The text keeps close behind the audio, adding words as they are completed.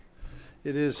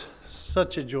It is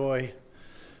such a joy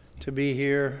to be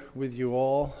here with you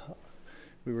all.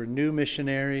 We were new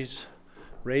missionaries,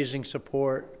 raising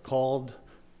support, called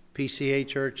PCA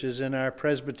churches in our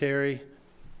presbytery.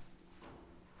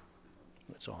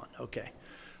 It's on, okay.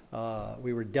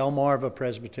 We were Delmarva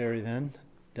Presbytery then,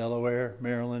 Delaware,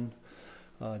 Maryland,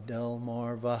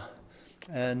 Delmarva.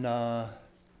 And I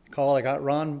got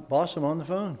Ron Bossum on the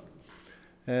phone.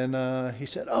 And he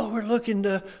said, we're looking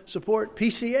to support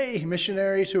PCA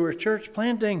missionaries who are church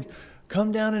planting.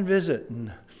 Come down and visit.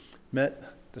 And met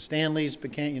the Stanleys,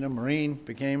 Marine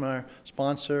became our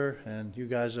sponsor. And you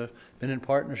guys have been in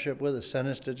partnership with us. Sent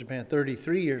us to Japan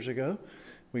 33 years ago.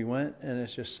 We went, and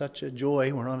it's just such a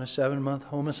joy. We're on a 7-month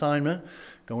home assignment,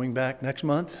 going back next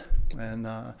month. And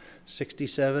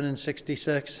 67 and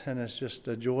 66. And it's just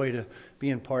a joy to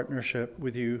be in partnership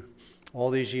with you all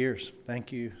these years.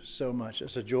 Thank you so much.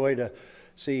 It's a joy to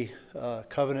see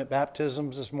covenant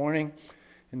baptisms this morning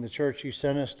in the church you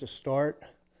sent us to start.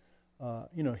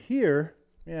 Here,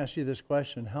 let me ask you this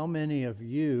question. How many of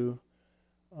you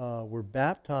were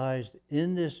baptized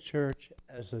in this church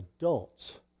as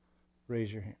adults? Raise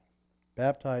your hand.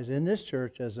 Baptized in this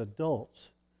church as adults?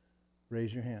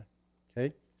 Raise your hand.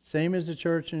 Okay? Same as the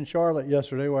church in Charlotte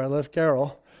yesterday where I left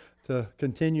Carol. To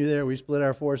continue there, we split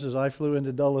our forces. I flew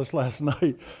into Dulles last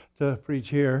night to preach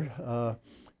here.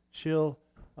 She'll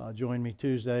join me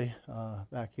Tuesday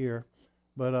back here.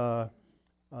 But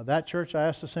that church, I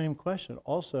asked the same question.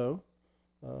 Also,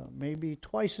 maybe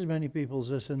twice as many people as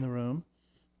this in the room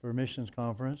for a missions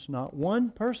conference. Not one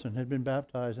person had been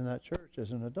baptized in that church as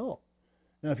an adult.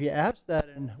 Now, if you ask that,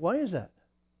 and why is that?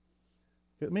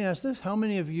 Let me ask this. How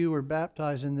many of you were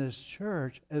baptized in this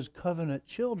church as covenant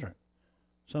children?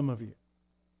 Some of you.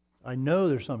 I know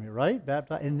there's some of you, right?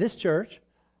 Baptized in this church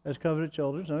as covenant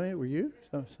children. Some of you, were you?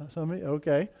 Some of you?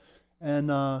 Okay. And,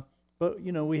 but,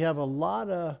 we have a lot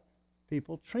of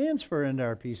people transfer into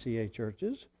our PCA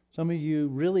churches. Some of you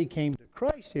really came to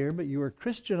Christ here, but you were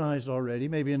Christianized already,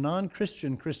 maybe a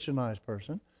non-Christian Christianized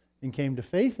person, and came to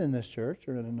faith in this church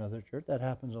or in another church. That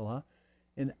happens a lot.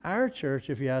 In our church,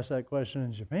 if you ask that question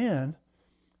in Japan,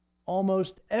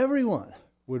 almost everyone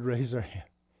would raise their hand.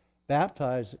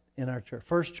 Baptized in our church,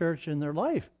 first church in their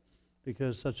life,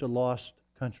 because such a lost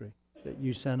country that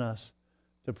you sent us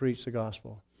to preach the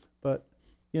gospel. But,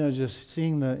 just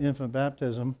seeing the infant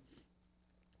baptism,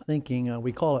 thinking,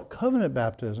 we call it covenant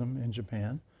baptism in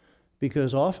Japan,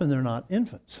 because often they're not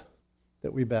infants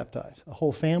that we baptize. A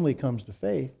whole family comes to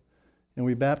faith, and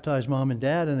we baptize mom and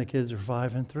dad, and the kids are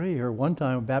 5 and 3. Or one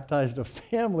time we baptized a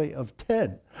family of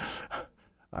 10.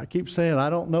 I keep saying I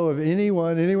don't know of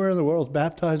anyone anywhere in the world who's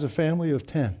baptized a family of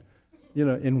 10.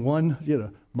 In one,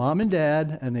 mom and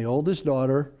dad and the oldest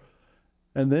daughter,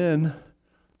 and then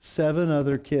 7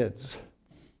 other kids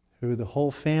who the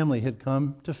whole family had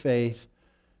come to faith.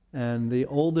 And the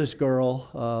oldest girl,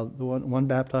 the one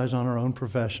baptized on her own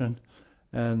profession,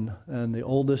 and the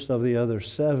oldest of the other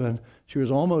 7, she was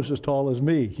almost as tall as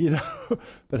me,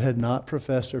 but had not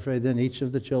professed her faith. Then each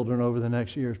of the children over the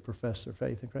next years professed their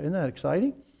faith in Christ. Isn't that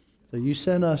exciting? So you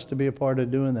sent us to be a part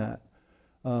of doing that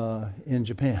in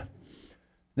Japan.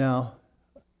 Now,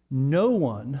 no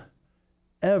one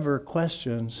ever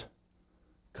questions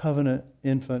covenant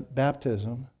infant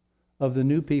baptism of the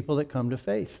new people that come to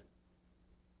faith.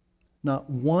 Not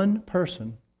one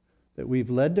person that we've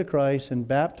led to Christ and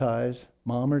baptized,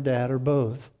 mom or dad or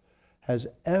both, has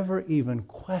ever even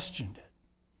questioned it.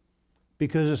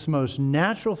 Because it's the most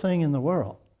natural thing in the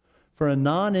world for a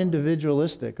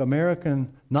non-individualistic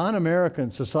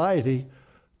non-American society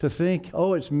to think,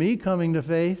 it's me coming to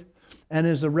faith, and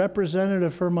as a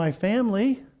representative for my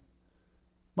family,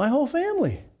 my whole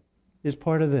family is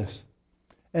part of this.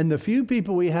 And the few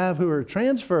people we have who are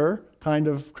transfer kind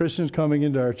of Christians coming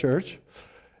into our church,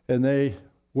 and they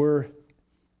were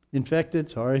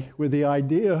infected, with the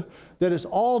idea that it's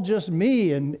all just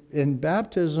me, and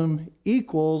baptism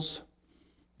equals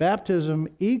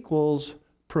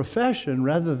profession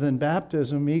rather than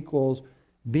baptism equals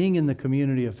being in the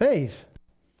community of faith.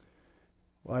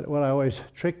 What I always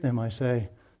trick them, I say,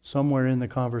 somewhere in the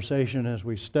conversation as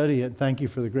we study it, thank you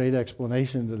for the great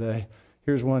explanation today.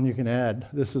 Here's one you can add.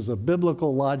 This is a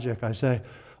biblical logic. I say,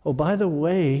 by the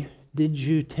way, did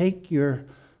you take your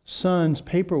son's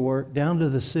paperwork down to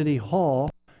the city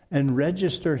hall and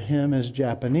register him as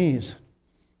Japanese?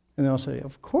 And they'll say,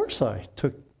 of course I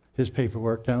took his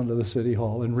paperwork down to the city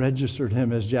hall and registered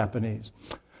him as Japanese.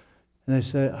 And they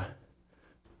say,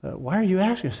 why are you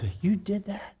asking? I say, you did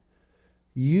that?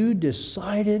 You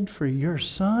decided for your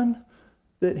son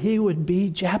that he would be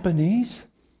Japanese?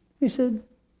 He said,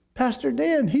 Pastor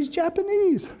Dan, he's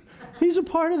Japanese. He's a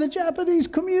part of the Japanese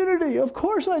community. Of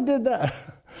course I did that.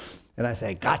 And I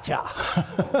say,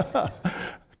 gotcha.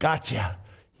 Gotcha.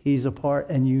 He's a part,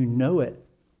 and you know it,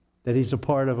 that he's a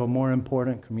part of a more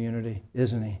important community,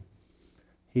 isn't he?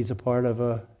 He's a part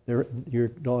of your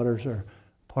daughters are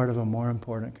part of a more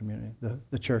important community,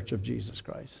 the Church of Jesus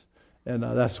Christ. And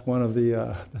that's one of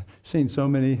the, seen so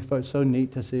many, so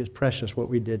neat to see. It's precious what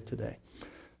we did today.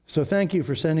 So thank you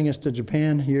for sending us to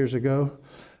Japan years ago.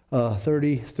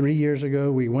 33 years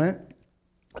ago we went.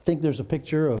 I think there's a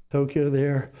picture of Tokyo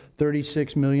there.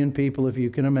 36 million people, if you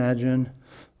can imagine,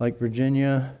 like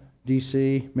Virginia,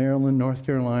 D.C., Maryland, North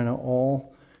Carolina,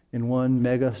 all in one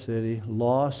mega city,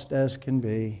 lost as can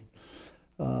be.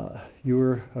 You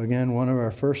were, again, one of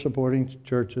our first supporting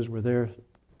churches. We're there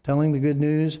telling the good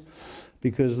news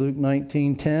because Luke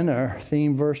 19:10, our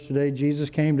theme verse today, Jesus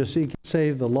came to seek and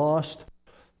save the lost.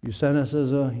 You sent us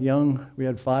as we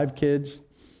had 5 kids,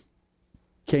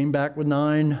 came back with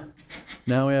 9.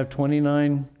 Now we have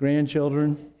 29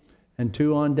 grandchildren and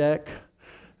 2 on deck.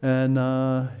 And,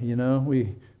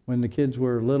 when the kids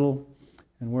were little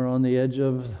and we're on the edge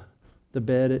of the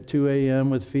bed at 2 a.m.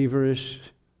 with feverish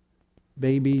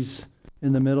babies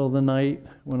in the middle of the night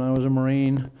when I was a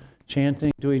Marine,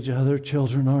 chanting to each other,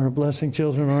 children are a blessing,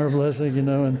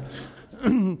 and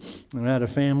we had a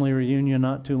family reunion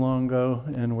not too long ago,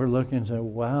 and we're looking and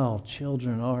saying, wow,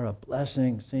 children are a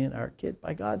blessing, seeing our kid,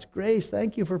 by God's grace,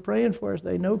 thank you for praying for us.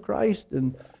 They know Christ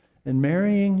and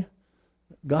marrying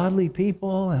godly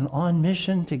people and on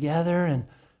mission together, and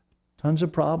tons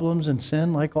of problems and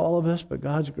sin like all of us, but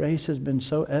God's grace has been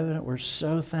so evident. We're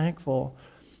so thankful.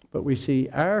 But we see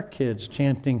our kids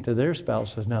chanting to their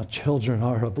spouses, now children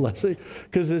are a blessing,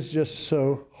 because it's just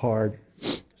so hard.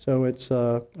 So it's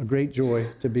a great joy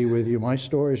to be with you. My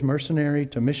story is mercenary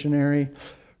to missionary,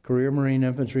 career Marine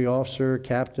infantry officer,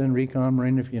 captain, recon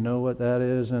Marine, if you know what that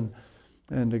is, and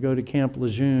to go to Camp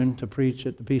Lejeune to preach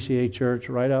at the PCA church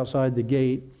right outside the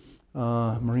gate,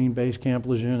 Marine Base Camp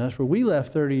Lejeune. That's where we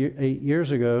left 38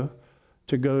 years ago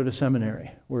to go to seminary,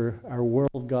 where our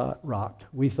world got rocked.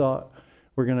 We thought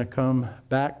we're going to come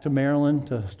back to Maryland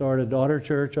to start a daughter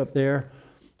church up there,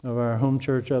 of our home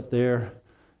church up there.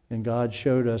 And God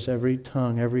showed us every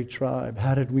tongue, every tribe.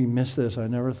 How did we miss this? I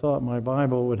never thought my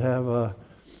Bible would have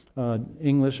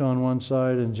English on one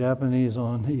side and Japanese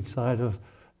on each side of.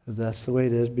 That's the way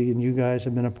it is. And you guys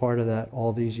have been a part of that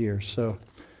all these years. So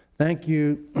thank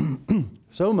you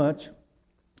so much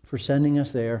for sending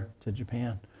us there to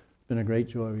Japan. It's been a great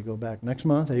joy. We go back next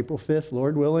month, April 5th,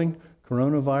 Lord willing,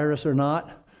 coronavirus or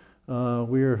not.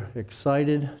 We're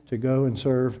excited to go and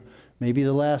serve maybe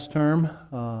the last term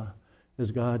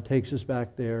as God takes us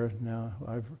back there. Now,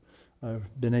 I've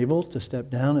been able to step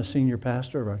down as senior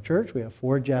pastor of our church. We have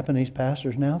 4 Japanese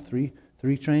pastors now, three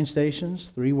train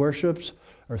stations, 3 worships,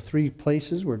 or 3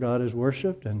 places where God is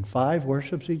worshipped, and 5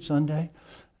 worships each Sunday.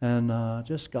 And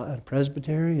just God,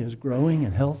 Presbytery is growing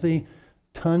and healthy.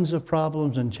 Tons of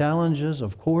problems and challenges,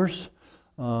 of course,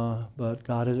 but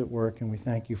God is at work, and we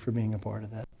thank you for being a part of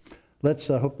that. Let's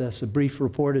hope this brief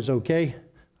report is okay.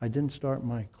 I didn't start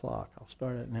my clock. I'll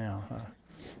start it now.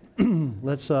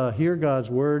 Let's hear God's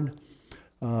word.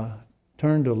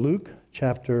 Turn to Luke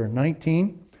chapter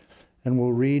 19, and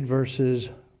we'll read verses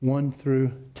 1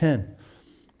 through 10.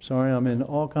 Sorry, I'm in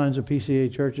all kinds of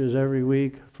PCA churches every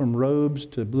week, from robes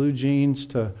to blue jeans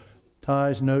to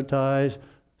ties, no ties.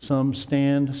 Some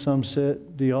stand, some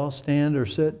sit. Do you all stand or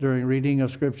sit during reading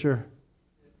of Scripture?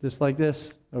 Just like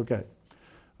this? Okay.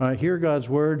 All right, hear God's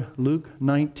word, Luke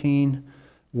 19,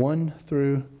 1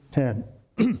 through 10.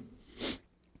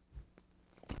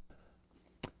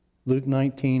 Luke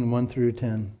 19, 1 through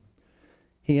 10.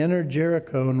 He entered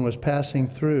Jericho and was passing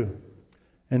through.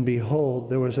 And behold,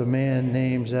 there was a man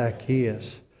named Zacchaeus.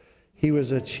 He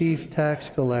was a chief tax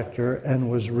collector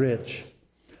and was rich.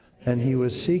 And he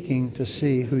was seeking to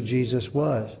see who Jesus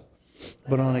was.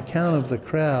 But on account of the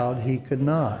crowd, he could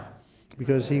not,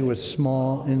 because he was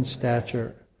small in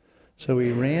stature. So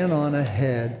he ran on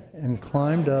ahead and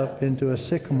climbed up into a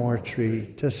sycamore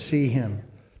tree to see him.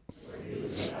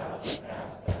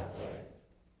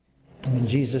 And when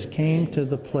Jesus came to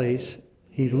the place,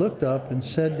 he looked up and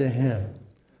said to him,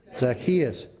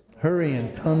 Zacchaeus, hurry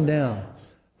and come down,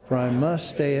 for I must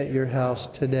stay at your house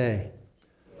today.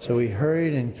 So he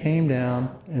hurried and came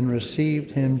down and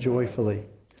received him joyfully.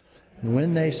 And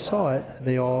when they saw it,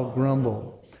 they all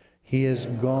grumbled. He is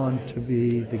gone to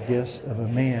be the guest of a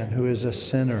man who is a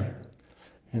sinner.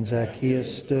 And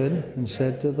Zacchaeus stood and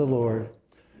said to the Lord,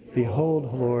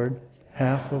 Behold, Lord,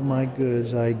 half of my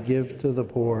goods I give to the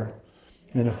poor.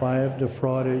 And if I have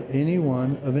defrauded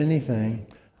anyone of anything,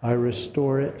 I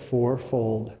restore it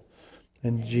fourfold.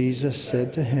 And Jesus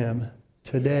said to him,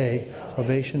 "Today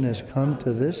salvation has come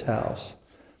to this house,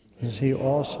 as he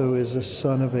also is a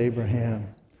son of Abraham.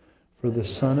 For the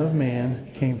Son of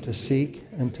Man came to seek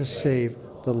and to save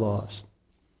the lost."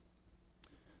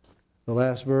 The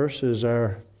last verse is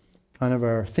our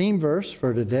theme verse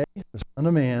for today. The Son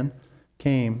of Man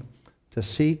came to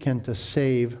seek and to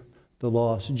save the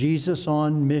lost. Jesus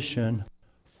on mission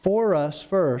for us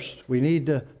first. We need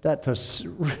that to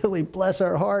really bless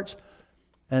our hearts.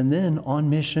 And then on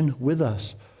mission with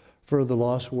us for the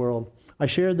lost world. I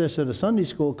shared this at a Sunday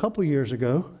school a couple years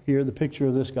ago. Here, the picture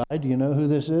of this guy. Do you know who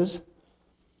this is?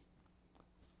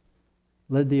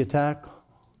 Led the attack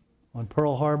on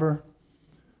Pearl Harbor,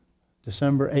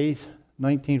 December 8th,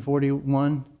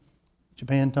 1941,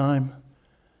 Japan time.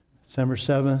 December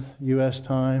 7th, U.S.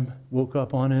 time. Woke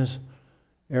up on his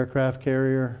aircraft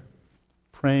carrier,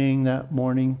 praying that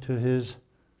morning to his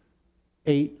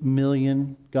 8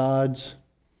 million gods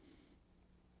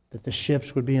that the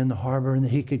ships would be in the harbor and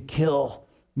that he could kill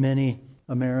many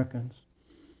Americans.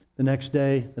 The next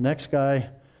day, the next guy, as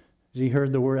he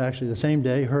heard the word, actually the same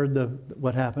day, heard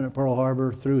what happened at Pearl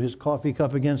Harbor, threw his coffee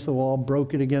cup against the wall,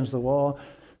 broke it against the wall,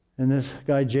 and this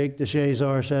guy, Jake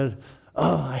DeShazar, said,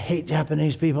 "Oh, I hate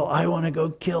Japanese people. I want to go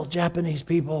kill Japanese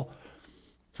people."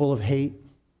 Full of hate,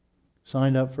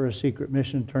 signed up for a secret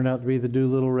mission. Turned out to be the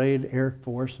Doolittle Raid, Air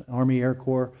Force, Army Air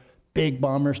Corps, big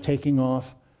bombers taking off.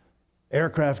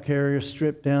 Aircraft carriers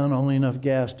stripped down, only enough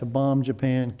gas to bomb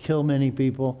Japan, kill many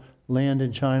people, land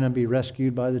in China, be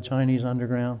rescued by the Chinese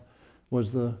underground was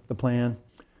the plan.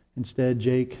 Instead,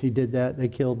 Jake, he did that. They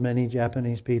killed many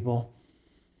Japanese people.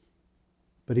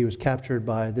 But he was captured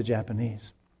by the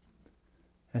Japanese.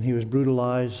 And he was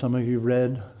brutalized. Some of you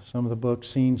read some of the books,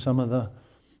 seen some of the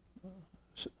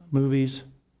movies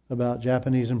about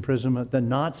Japanese imprisonment. The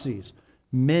Nazis,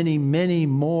 many, many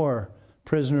more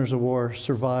prisoners of war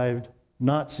survived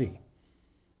Nazi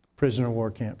prisoner of war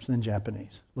camps than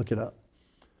Japanese. Look it up.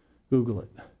 Google it.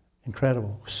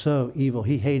 Incredible. So evil.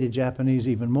 He hated Japanese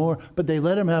even more, but they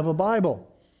let him have a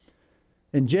Bible.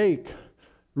 And Jake,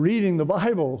 reading the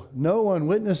Bible, no one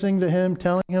witnessing to him,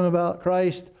 telling him about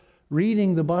Christ,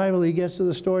 reading the Bible, he gets to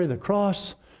the story of the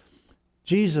cross.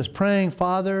 Jesus praying,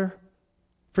 "Father,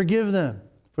 forgive them,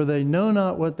 for they know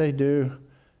not what they do."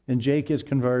 And Jake is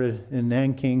converted in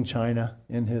Nanking, China,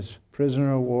 in his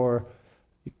prisoner of war.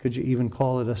 Could you even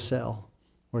call it a cell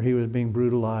where he was being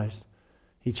brutalized?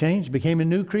 He changed, became a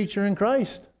new creature in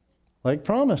Christ, like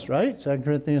promised, right? 2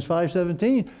 Corinthians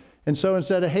 5:17. And so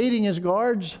instead of hating his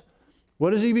guards,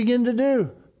 what does he begin to do?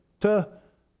 To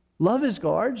love his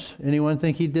guards. Anyone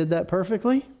think he did that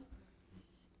perfectly?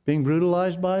 Being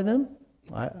brutalized by them?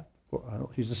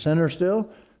 He's a sinner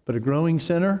still, but a growing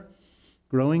sinner,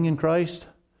 growing in Christ.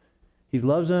 He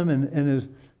loves them, and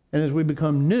as we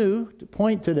become new, to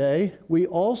point today, we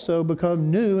also become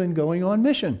new in going on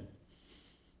mission.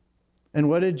 And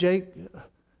what did Jake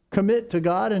commit to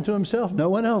God and to himself? No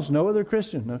one else, no other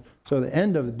Christian. So the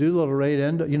end of the Doolittle Raid,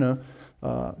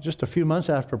 just a few months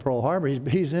after Pearl Harbor,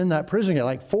 he's in that prison,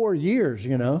 like 4 years, He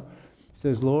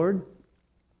says, "Lord,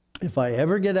 if I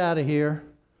ever get out of here,"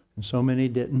 and so many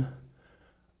didn't,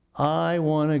 "I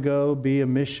want to go be a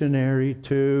missionary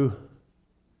to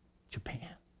Japan."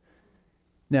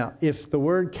 Now, if the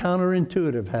word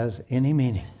counterintuitive has any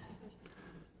meaning,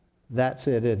 that's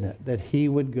it, isn't it? That he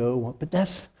would go, but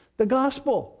that's the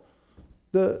gospel.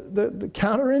 The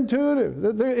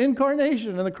counterintuitive, the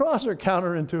incarnation and the cross are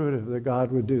counterintuitive, that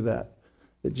God would do that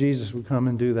Jesus would come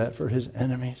and do that for his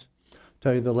enemies. I'll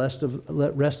tell you the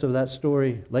rest of that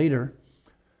story later.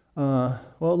 A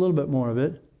little bit more of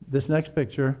it. This next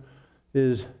picture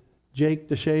is Jake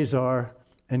DeShazar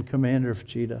and Commander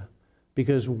Fujita.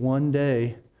 Because one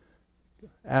day,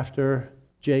 after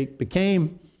Jake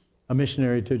became a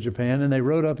missionary to Japan, and they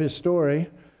wrote up his story,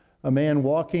 a man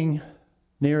walking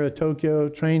near a Tokyo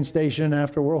train station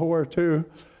after World War II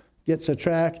gets a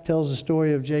tract, tells the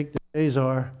story of Jake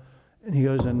DeShazar, and he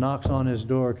goes and knocks on his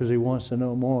door because he wants to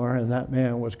know more, and that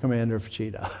man was Commander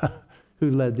Fujita,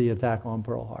 who led the attack on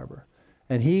Pearl Harbor.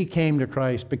 And he came to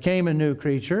Christ, became a new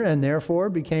creature, and therefore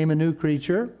became a new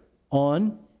creature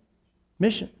on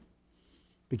mission.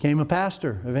 Became a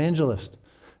pastor, evangelist.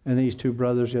 And these two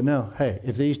brothers, hey,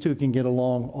 if these two can get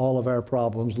along, all of our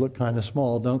problems look kind of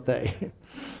small, don't they?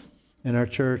 In our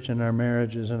church, in our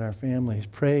marriages, in our families.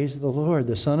 Praise the Lord.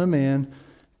 The Son of Man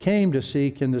came to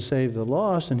seek and to save the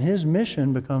lost, and his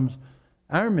mission becomes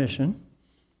our mission,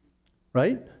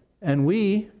 right? And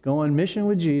we go on mission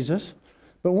with Jesus.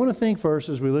 But I want to think first,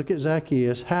 as we look at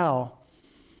Zacchaeus, how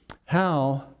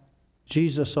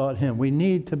Jesus sought him. We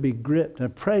need to be gripped. And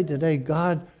I pray today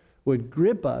God would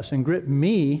grip us and grip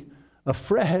me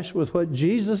afresh with that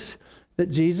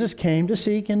Jesus came to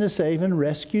seek and to save and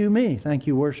rescue me. Thank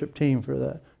you, worship team, for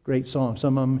that great song.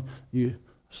 Some of them, you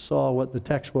saw what the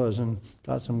text was and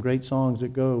got some great songs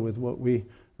that go with what we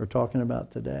are talking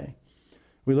about today.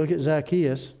 We look at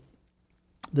Zacchaeus,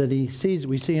 that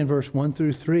we see in verse 1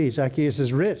 through 3, Zacchaeus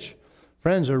is rich.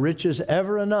 Friends, are riches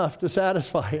ever enough to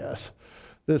satisfy us?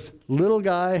 This little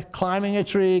guy climbing a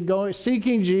tree,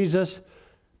 seeking Jesus,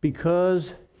 because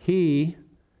he's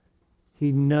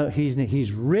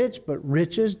rich, but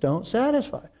riches don't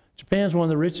satisfy. Japan's one of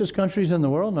the richest countries in the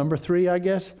world, number 3, I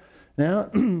guess.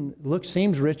 Now,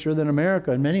 seems richer than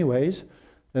America in many ways,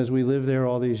 as we live there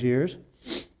all these years.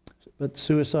 But the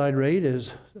suicide rate is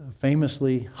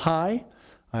famously high.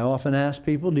 I often ask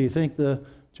people, do you think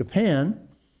Japan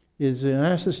is, and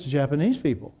I ask this to Japanese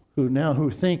people who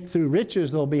think through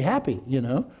riches they'll be happy, do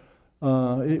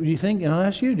you think, and I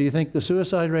ask you, do you think the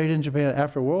suicide rate in Japan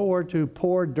after World War II,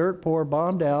 poor, dirt poor,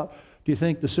 bombed out, do you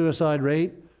think the suicide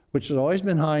rate, which has always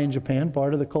been high in Japan,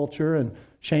 part of the culture and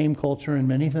shame culture and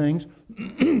many things,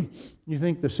 you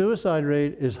think the suicide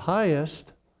rate is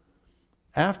highest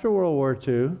after World War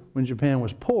II when Japan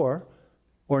was poor,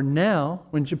 or now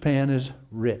when Japan is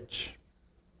rich?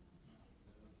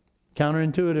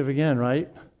 Counterintuitive again, right?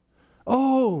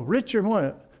 Oh, richer,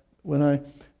 more. When I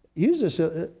used this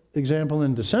example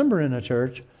in December in a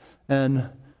church, and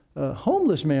a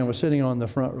homeless man was sitting on the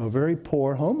front row, very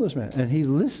poor homeless man, and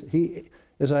he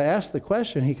as I asked the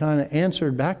question, he kind of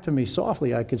answered back to me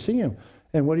softly. I could see him.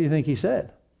 And what do you think he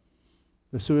said?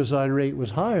 The suicide rate was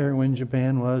higher when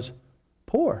Japan was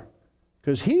poor.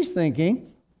 Because he's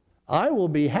thinking, I will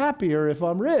be happier if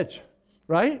I'm rich,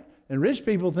 right? And rich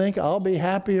people think, I'll be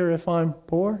happier if I'm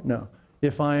poor? No,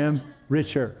 if I am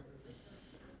richer,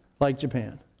 like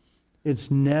Japan.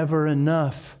 It's never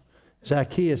enough.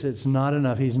 Zacchaeus, it's not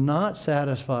enough. He's not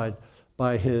satisfied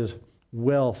by his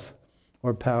wealth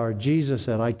or power. Jesus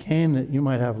said, I came that you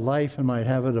might have life and might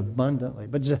have it abundantly.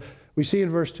 But we see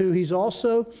in verse 2, he's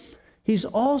also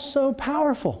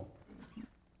powerful.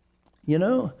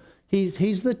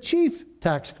 He's the chief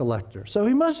tax collector. So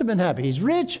he must have been happy. He's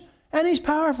rich and he's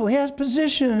powerful. He has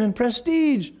position and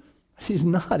prestige. He's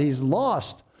not. He's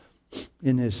lost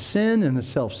in his sin and his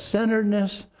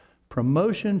self-centeredness,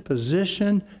 promotion,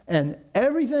 position, and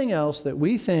everything else that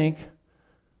we think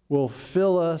will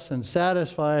fill us and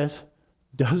satisfy us.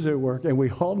 Does it work? And we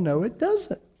all know it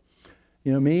doesn't.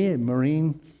 Me, a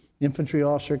Marine infantry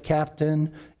officer,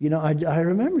 captain, I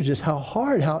remember just how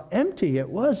hard, how empty it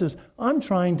was as I'm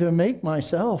trying to make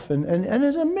myself, and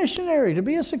as a missionary, to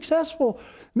be a successful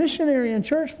missionary and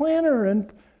church planner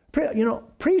and,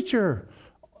 preacher,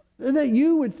 that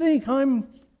you would think I'm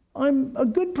a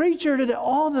good preacher today.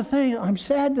 All the things, I'm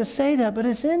sad to say that, but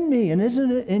it's in me, and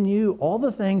isn't it in you? All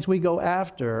the things we go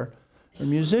after, or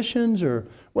musicians or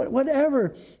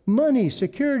whatever, money,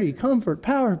 security, comfort,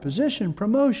 power, position,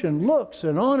 promotion, looks,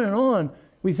 and on.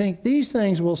 We think these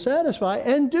things will satisfy,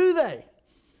 and do they?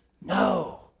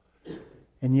 No.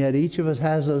 And yet each of us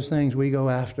has those things we go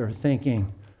after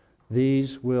thinking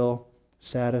these will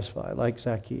satisfy, like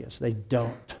Zacchaeus. They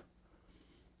don't.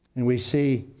 And we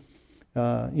see,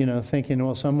 thinking,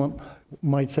 well, someone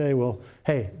might say, well,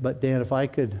 hey, but Dan, if I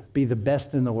could be the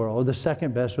best in the world, or the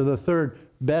second best, or the third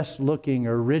best looking,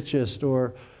 or richest,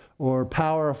 or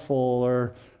powerful,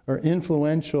 or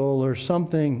influential, or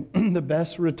something, the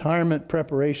best retirement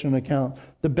preparation account,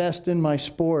 the best in my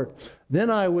sport, then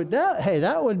I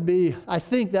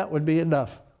think that would be enough.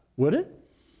 Would it?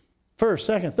 First,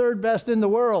 second, third best in the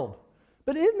world.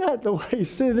 But isn't that the way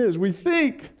sin is? We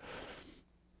think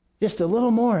just a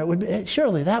little more.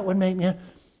 Surely that would make me.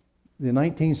 The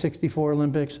 1964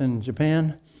 Olympics in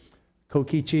Japan,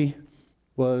 Kokichi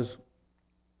was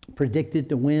predicted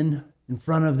to win in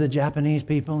front of the Japanese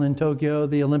people in Tokyo,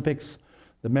 the Olympics,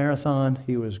 the marathon.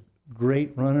 He was a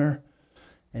great runner,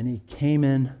 and he came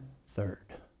in third.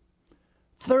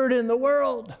 Third in the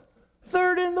world.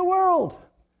 Third in the world.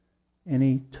 And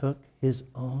he took his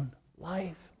own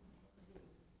life.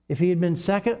 If he had been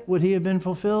second, would he have been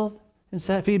fulfilled?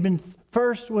 If he had been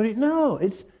first, would he? No,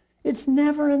 it's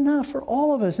never enough for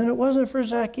all of us. And it wasn't for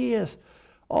Zacchaeus.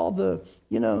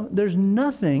 There's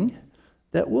nothing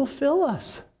that will fill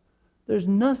us. There's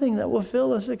nothing that will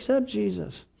fill us except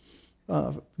Jesus.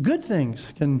 Good things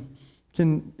can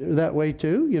that way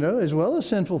too, as well as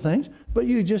sinful things. But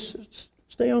you just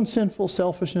stay on sinful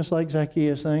selfishness like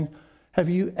Zacchaeus thing. Have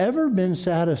you ever been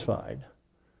satisfied,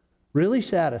 really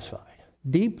satisfied,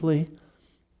 deeply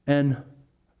and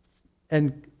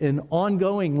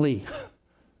ongoingly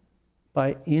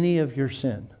by any of your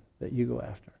sin that you go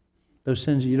after? Those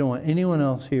sins that you don't want anyone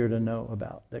else here to know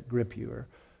about that grip you, or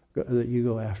that you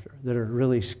go after that are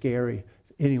really scary,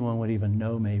 anyone would even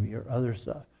know maybe, or other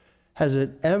stuff. Has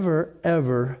it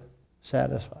ever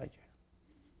satisfied you?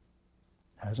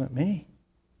 Hasn't me.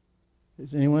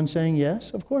 Is anyone saying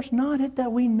yes? Of course not. It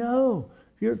that we know.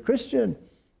 If you're a Christian,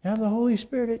 you have the Holy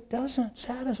Spirit, it doesn't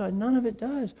satisfy. None of it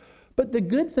does. But the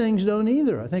good things don't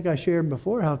either. I think I shared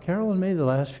before how Carol and me the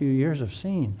last few years have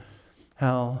seen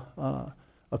how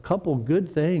a couple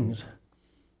good things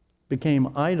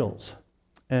became idols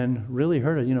and really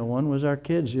hurt it. One was our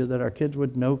kids, that our kids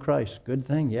would know Christ. Good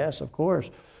thing, yes, of course.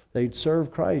 They'd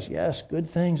serve Christ, yes,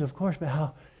 good things, of course. But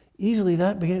how easily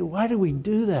that began. Why do we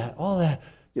do that? All that.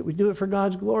 Did we do it for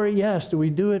God's glory? Yes. Do we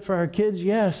do it for our kids?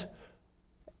 Yes.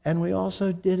 And we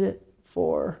also did it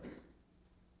for...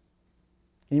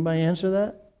 Anybody answer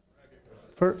that?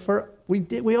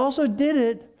 We also did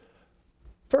it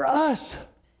for us.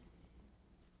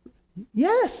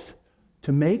 Yes.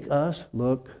 To make us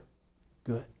look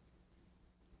good.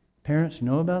 Parents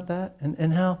know about that,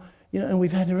 and how, and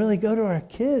we've had to really go to our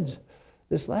kids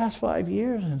this last 5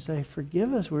 years and say,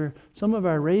 forgive us. Some of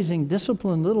our raising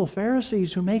disciplined little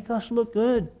Pharisees who make us look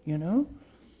good,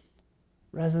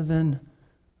 rather than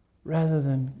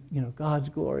God's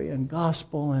glory and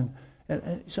gospel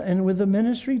and with the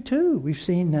ministry too. We've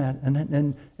seen that,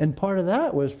 and part of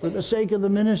that was for the sake of the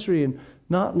ministry and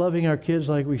not loving our kids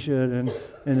like we should, and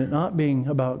it not being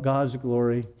about God's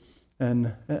glory,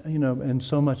 and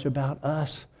so much about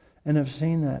us. And I've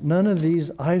seen that none of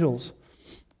these idols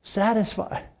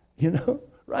satisfy,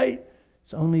 right?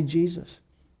 It's only Jesus.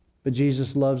 But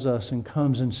Jesus loves us and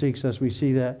comes and seeks us. We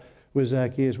see that with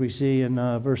Zacchaeus. We see in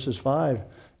verses 5,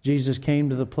 Jesus came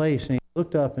to the place and he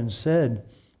looked up and said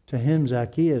to him,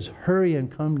 Zacchaeus, hurry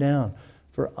and come down,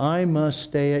 for I must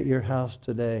stay at your house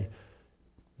today.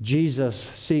 Jesus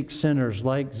seeks sinners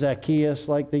like Zacchaeus,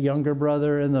 like the younger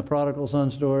brother in the prodigal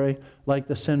son story, like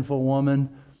the sinful woman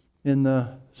in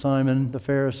the Simon the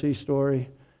Pharisee story,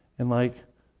 and like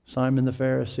Simon the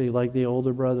Pharisee, like the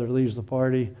older brother leaves the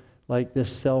party, like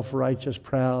this self-righteous,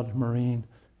 proud Marine,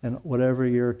 and whatever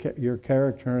your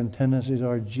character and tendencies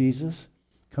are, Jesus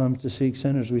comes to seek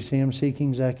sinners. We see him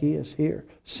seeking Zacchaeus here,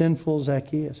 sinful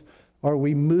Zacchaeus. Are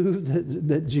we moved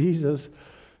that Jesus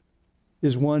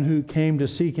is one who came to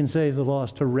seek and save the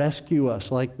lost, to rescue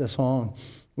us, like the song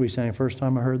we sang? First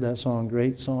time I heard that song,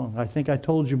 great song. I think I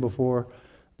told you before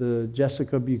the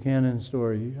Jessica Buchanan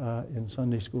story in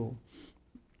Sunday school.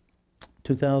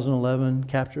 2011,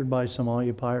 captured by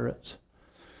Somalia pirates.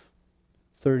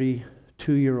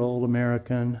 32-year-old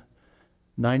American,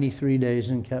 93 days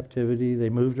in captivity. They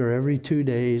moved her every 2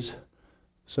 days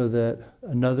so that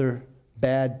another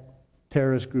bad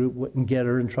terrorist group wouldn't get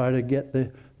her and try to get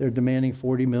they're demanding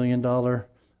 $40 million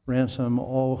ransom.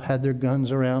 All had their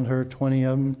guns around her, 20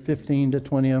 of them, 15 to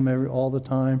 20 of them all the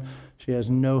time. She has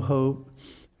no hope.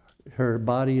 Her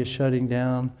body is shutting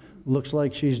down. Looks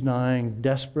like she's dying,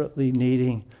 desperately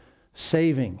needing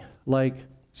saving, like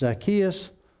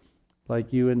Zacchaeus,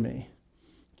 like you and me.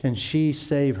 Can she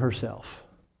save herself?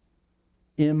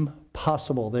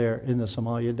 Impossible there in the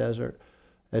Somalia desert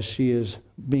as she is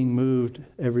being moved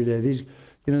every day.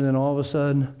 Then all of a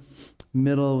sudden,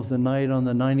 middle of the night on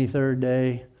the 93rd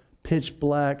day, pitch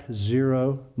black,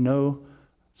 zero, no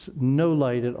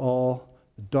light at all,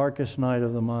 the darkest night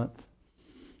of the month,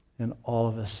 and all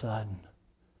of a sudden,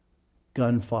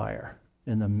 gunfire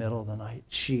in the middle of the night.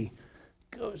 She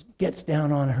gets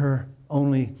down on her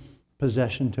only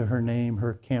possession to her name,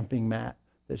 her camping mat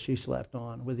that she slept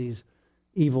on, with these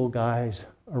evil guys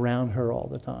around her all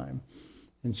the time.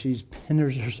 And she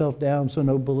pinners herself down so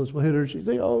no bullets will hit her. She's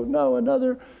like, oh no,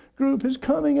 another group is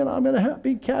coming and I'm going to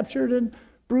be captured and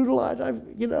brutalized.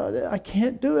 I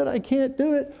can't do it. I can't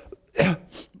do it.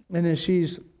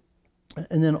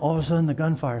 And then all of a sudden the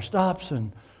gunfire stops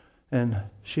and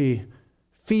she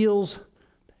feels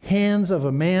hands of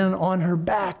a man on her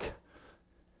back.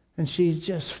 And she's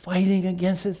just fighting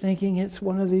against it, thinking it's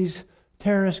one of these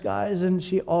terrorist guys. And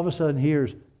she all of a sudden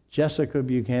hears, Jessica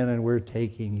Buchanan, we're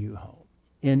taking you home.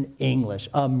 In English,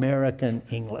 American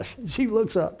English. She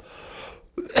looks up.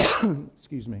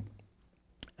 Excuse me.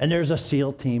 And there's a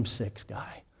SEAL Team 6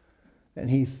 guy. And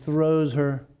he throws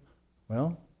her,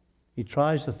 he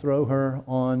tries to throw her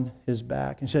on his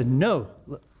back and said, no,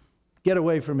 get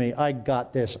away from me. I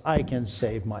got this. I can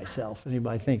save myself.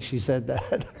 Anybody think she said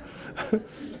that?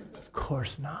 Of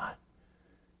course not.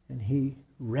 And he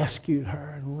rescued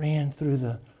her and ran through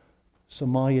the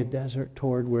Somalia desert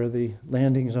toward where the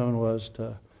landing zone was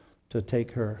to take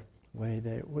her away.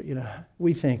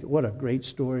 We think, what a great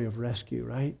story of rescue,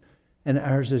 right? And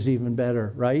ours is even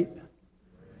better, right?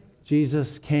 Jesus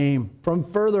came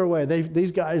from further away.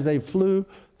 These guys, they flew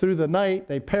through the night.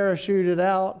 They parachuted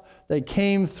out. They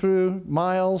came through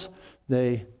miles.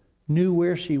 They knew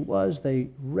where she was.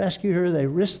 They rescued her. They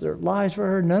risked their lives for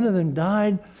her. None of them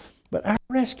died. But our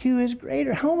rescue is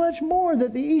greater. How much more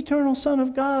that the eternal Son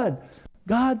of God,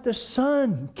 God the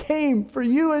Son, came for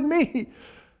you and me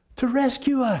to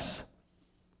rescue us.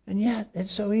 And yet,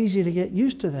 it's so easy to get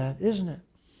used to that, isn't it?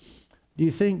 Do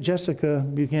you think Jessica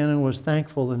Buchanan was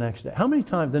thankful the next day? How many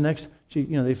times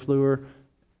they flew her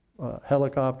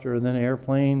helicopter and then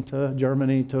airplane to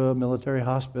Germany to a military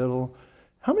hospital.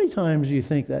 How many times do you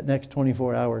think that next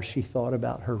 24 hours she thought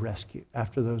about her rescue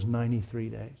after those 93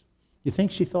 days? You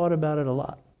think she thought about it a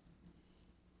lot?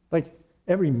 Like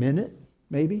every minute,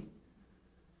 maybe?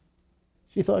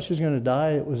 She thought she was going to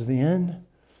die. It was the end.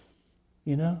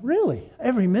 Really,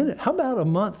 every minute. How about a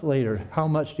month later? How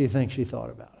much do you think she thought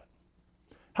about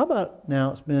it? How about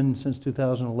now, it's been since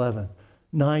 2011,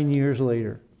 9 years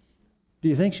later. Do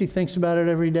you think she thinks about it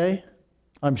every day?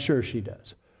 I'm sure she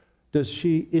does.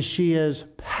 Is she as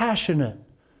passionate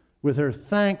with her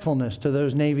thankfulness to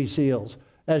those Navy SEALs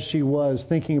as she was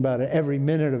thinking about it every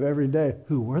minute of every day?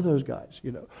 Who were those guys?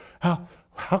 How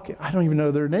can, I don't even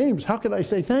know their names. How could I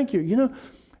say thank you?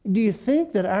 Do you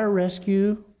think that our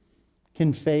rescue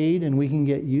can fade and we can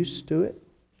get used to it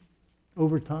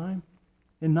over time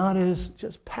and not as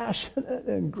just passionate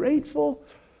and grateful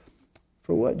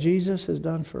for what Jesus has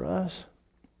done for us?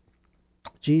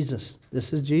 Jesus,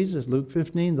 this is Jesus, Luke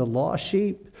 15, the lost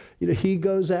sheep. He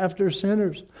goes after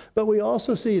sinners. But we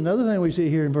also see, another thing we see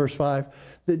here in verse 5,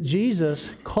 that Jesus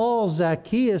calls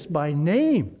Zacchaeus by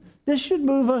name. This should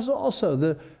move us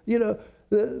also.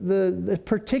 The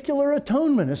particular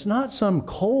atonement. It's not some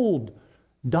cold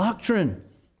doctrine,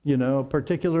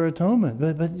 particular atonement.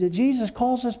 But Jesus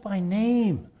calls us by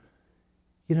name.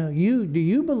 Do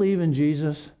you believe in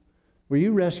Jesus? Were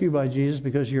you rescued by Jesus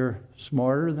because you're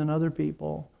smarter than other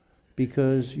people?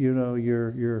 Because,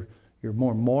 you're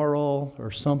more moral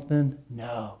or something?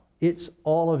 No. It's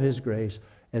all of His grace.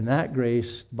 And that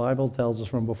grace, the Bible tells us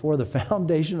from before the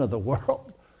foundation of the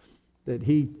world, that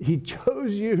He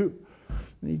chose you.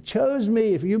 He chose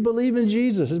me. If you believe in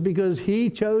Jesus, it's because He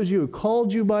chose you,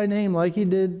 called you by name like He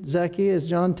did Zacchaeus,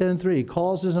 John 10:3. He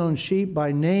calls His own sheep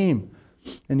by name,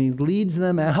 and He leads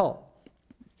them out.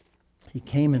 He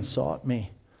came and sought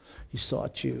me. He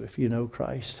sought you if you know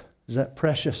Christ. Is that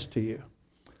precious to you?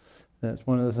 That's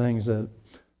one of the things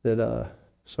that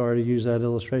sorry to use that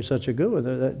illustration, such a good one,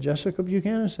 that Jessica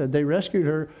Buchanan said. They rescued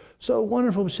her so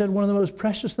wonderful. She said one of the most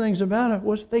precious things about it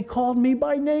was they called me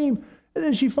by name. And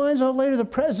then she finds out later the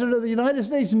President of the United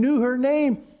States knew her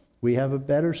name. We have a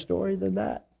better story than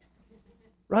that.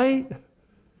 Right?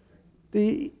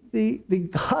 The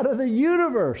God of the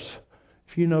universe,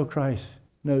 if you know Christ,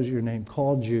 knows your name,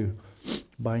 called you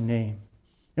by name.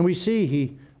 And we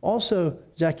see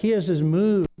Zacchaeus is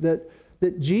moved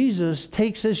that Jesus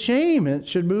takes his shame. It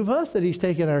should move us that He's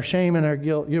taken our shame and our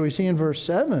guilt. We see in verse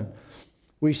 7,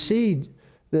 we see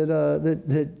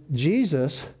that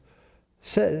Jesus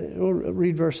said, we'll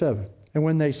read verse 7. And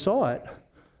when they saw it,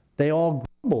 they all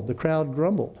grumbled. The crowd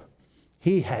grumbled.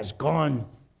 He has gone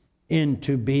in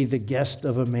to be the guest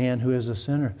of a man who is a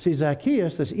sinner. See,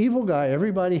 Zacchaeus, this evil guy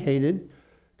everybody hated,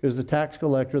 because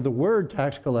the word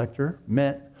tax collector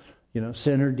meant,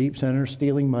 sinner, deep sinner,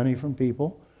 stealing money from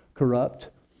people, corrupt.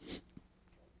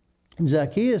 And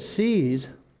Zacchaeus sees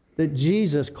that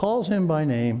Jesus calls him by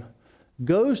name,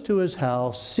 goes to his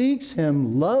house, seeks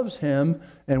him, loves him,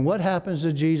 and what happens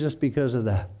to Jesus because of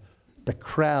that? The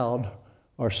crowd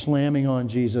are slamming on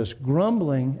Jesus,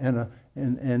 grumbling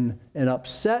and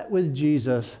upset with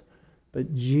Jesus.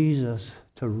 But Jesus,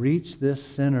 to reach this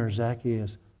sinner,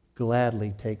 Zacchaeus,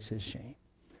 gladly takes his shame.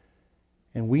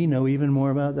 And we know even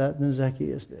more about that than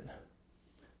Zacchaeus did.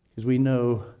 Because we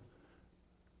know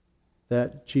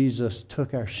that Jesus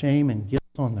took our shame and guilt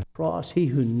on the cross. He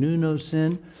who knew no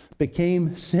sin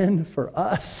became sin for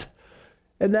us.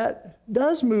 And that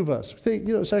does move us. Think,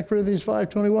 2 Corinthians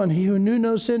 5:21, He who knew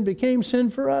no sin became sin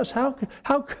for us. How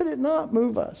could it not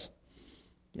move us?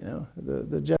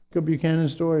 The Jessica Buchanan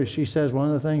story, she says, one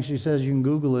of the things she says, you can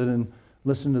Google it and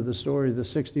listen to the story. The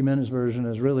 60 Minutes version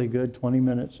is really good, 20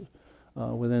 minutes.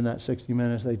 Within that 60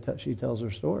 minutes, she tells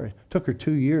her story. It took her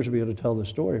 2 years to be able to tell the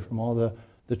story from all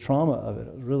the trauma of it.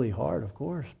 It was really hard, of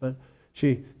course. But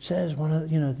she says,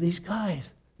 these guys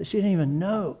that she didn't even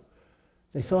know,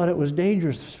 they thought it was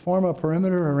dangerous to form a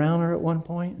perimeter around her at one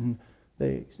point. And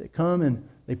they come and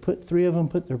they put 3 of them,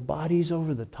 put their bodies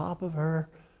over the top of her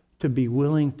to be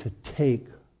willing to take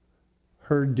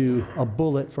her due, a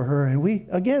bullet for her. And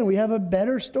we have a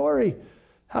better story.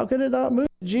 How could it not move?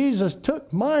 Jesus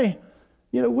took my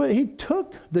He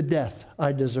took the death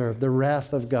I deserve, the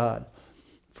wrath of God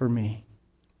for me.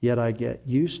 Yet I get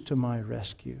used to my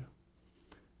rescue.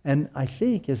 And I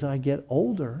think as I get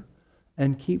older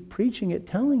and keep preaching it,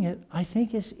 telling it, I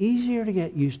think it's easier to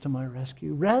get used to my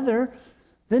rescue rather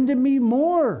than to be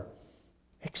more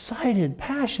excited,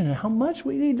 passionate. How much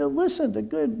we need to listen to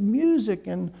good music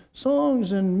and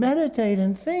songs and meditate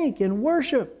and think and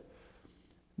worship.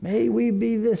 May we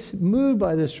be moved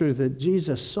by this truth that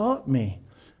Jesus sought me,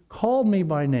 called me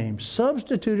by name,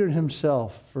 substituted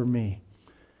himself for me.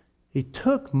 He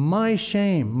took my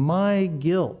shame, my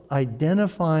guilt,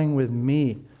 identifying with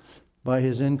me by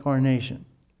his incarnation,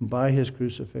 by his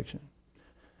crucifixion.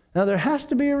 Now there has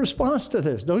to be a response to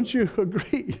this. Don't you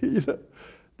agree?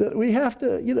 That we have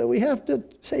to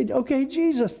say, okay,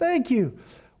 Jesus, thank you.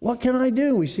 What can I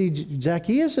do? We see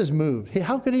Zacchaeus is moved.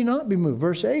 How could he not be moved?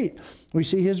 Verse 8, we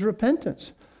see his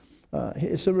repentance.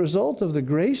 It's a result of the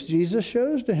grace Jesus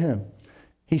shows to him.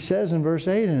 He says in verse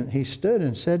 8, and he stood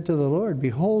and said to the Lord,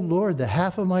 Behold, Lord, the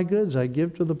half of my goods I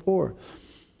give to the poor.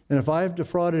 And if I have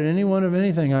defrauded anyone of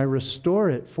anything, I restore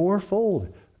it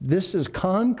fourfold. This is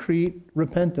concrete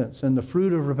repentance and the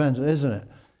fruit of repentance, isn't it?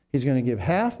 He's going to give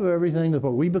half of everything to the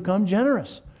poor. We become generous.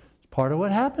 It's part of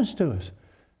what happens to us.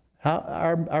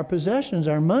 Our possessions,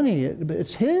 our money,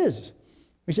 it's his.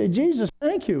 We say, Jesus,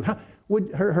 thank you.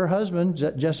 Would her husband,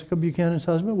 Jessica Buchanan's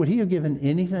husband, would he have given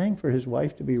anything for his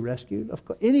wife to be rescued? Of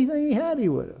course, anything he had, he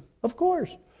would have. Of course.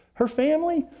 Her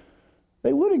family,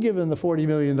 they would have given the $40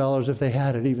 million if they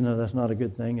had it, even though that's not a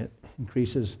good thing. It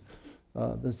increases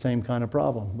the same kind of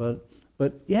problem.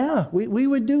 But yeah, we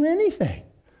would do anything.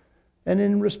 And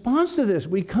in response to this,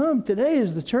 we come today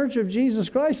as the Church of Jesus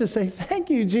Christ to say,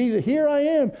 thank you, Jesus. Here I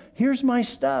am. Here's my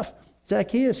stuff.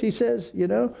 Zacchaeus, he says,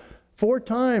 4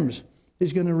 times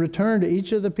he's going to return to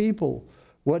each of the people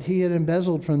what he had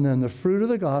embezzled from them. The fruit of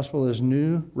the gospel is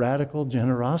new, radical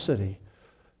generosity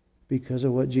because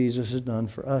of what Jesus has done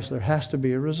for us. There has to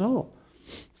be a result.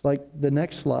 It's like the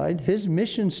next slide. His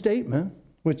mission statement,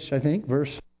 which I think verse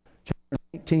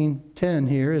 19:10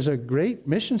 here is a great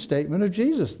mission statement of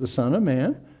Jesus. The Son of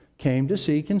Man came to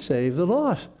seek and save the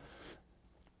lost.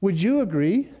 Would you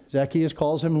agree, Zacchaeus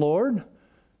calls him Lord,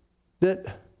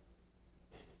 that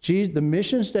the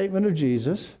mission statement of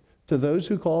Jesus to those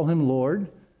who call him Lord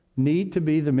need to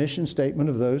be the mission statement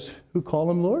of those who call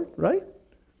him Lord, right?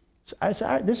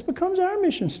 This becomes our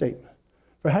mission statement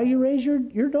for how you raise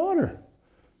your daughter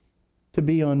to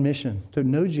be on mission, to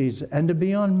know Jesus, and to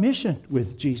be on mission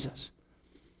with Jesus.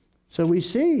 So we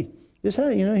see this,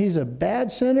 he's a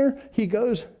bad sinner. He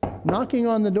goes knocking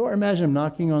on the door. Imagine him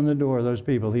knocking on the door of those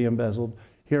people he embezzled.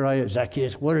 Here I am,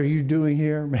 Zacchaeus, what are you doing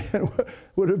here? Man,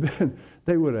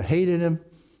 they would have hated him.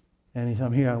 And he's,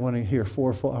 I'm here, I want to hear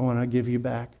I want to give you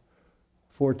back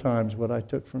 4 times what I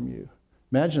took from you.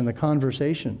 Imagine the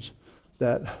conversations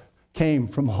that came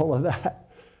from all of that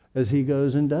as he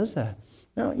goes and does that.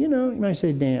 Now, you might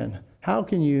say, Dan, how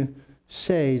can you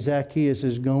say Zacchaeus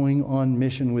is going on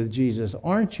mission with Jesus?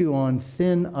 Aren't you on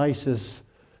thin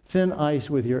ice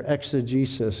with your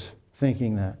exegesis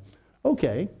thinking that?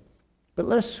 Okay, but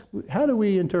how do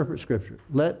we interpret Scripture?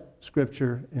 Let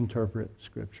Scripture interpret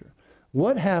Scripture.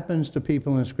 What happens to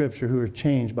people in Scripture who are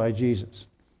changed by Jesus?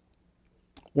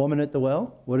 Woman at the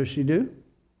well, what does she do?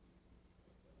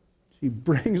 She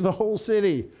brings the whole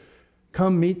city.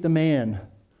 Come meet the man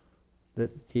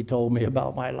that he told me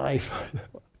about my life.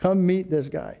 Come meet this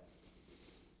guy.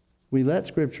 We let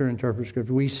Scripture interpret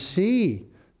Scripture. We see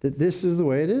that this is the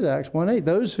way it is. Acts 1:8.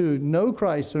 Those who know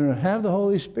Christ and have the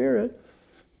Holy Spirit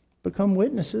become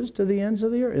witnesses to the ends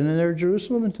of the earth. And in their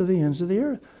Jerusalem and to the ends of the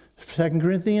earth. 2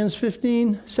 Corinthians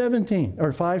 15:17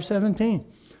 or 5:17.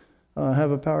 I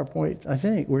have a PowerPoint, I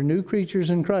think. We're new creatures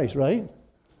in Christ, right?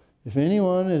 If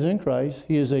anyone is in Christ,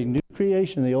 he is a new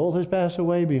creation. The old has passed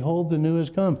away. Behold, the new has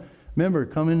come. Remember,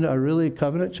 come into a really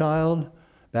covenant child,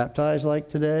 baptized like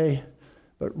today,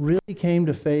 but really came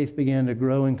to faith, began to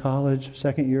grow in college,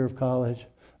 2nd year of college.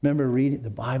 Remember reading, the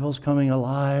Bible's coming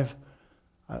alive.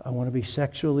 I want to be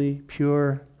sexually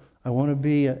pure. I want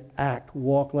to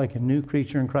walk like a new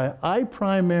creature in Christ. I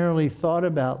primarily thought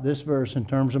about this verse in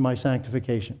terms of my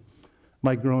sanctification,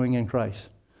 my growing in Christ.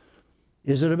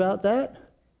 Is it about that?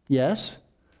 Yes.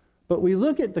 But we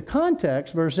look at the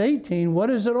context, verse 18, what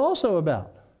is it also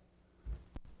about?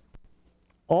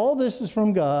 All this is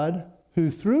from God, who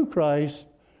through Christ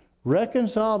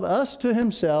reconciled us to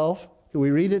himself. Can we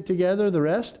read it together, the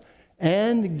rest?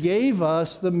 And gave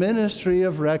us the ministry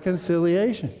of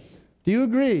reconciliation. Do you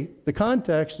agree? The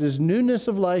context is newness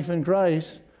of life in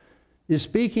Christ is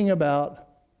speaking about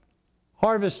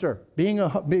harvester,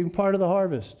 being part of the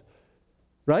harvest.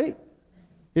 Right?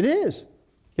 It is.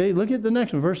 Okay, look at the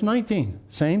next one, verse 19.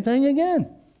 Same thing again.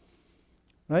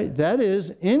 Right? That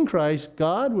is, in Christ,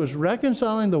 God was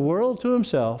reconciling the world to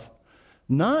himself,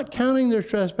 not counting their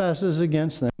trespasses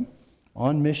against them,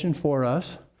 on mission for us,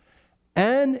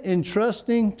 and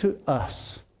entrusting to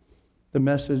us the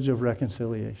message of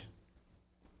reconciliation.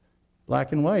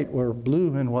 Black and white, or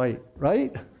blue and white,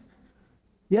 right?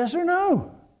 Yes or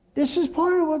no? This is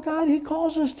part of what God, he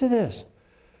calls us to this.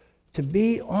 To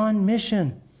be on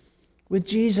mission with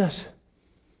Jesus.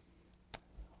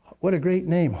 What a great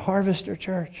name, Harvester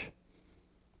Church.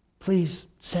 Please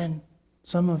send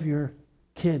some of your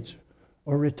kids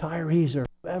or retirees or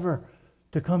whoever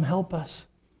to come help us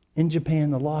in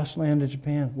Japan, the lost land of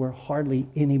Japan, where hardly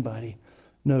anybody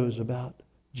knows about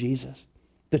Jesus.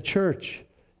 The church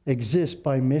exists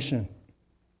by mission,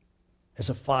 as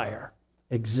a fire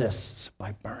exists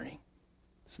by burning.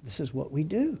 So this is what we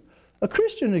do. A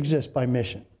Christian exists by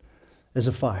mission, as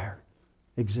a fire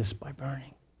exists by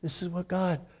burning. This is what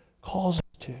God calls us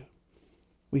to.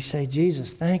 We say,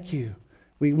 Jesus, thank you.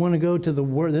 We want to go to the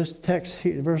world. This text,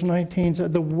 here, verse 19,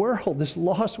 said the world, this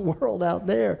lost world out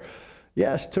there.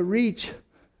 Yes, to reach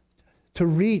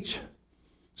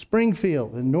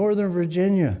Springfield in Northern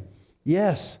Virginia.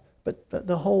 Yes, but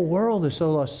the whole world is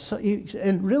so lost.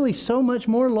 And really so much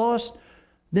more lost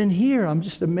than here. I'm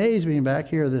just amazed being back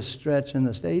here, this stretch in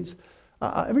the States.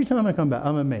 Every time I come back,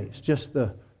 I'm amazed. Just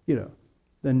the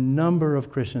number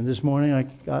of Christians. This morning I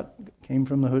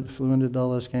flew into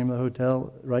Dulles, came to the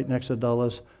hotel right next to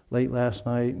Dulles late last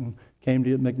night, and came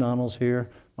to McDonald's here.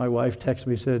 My wife texted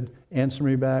me, said, "Answer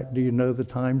me back. Do you know the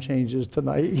time changes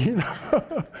tonight?"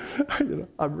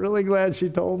 I'm really glad she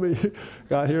told me.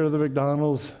 Got here to the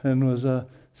McDonald's and was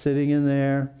sitting in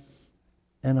there,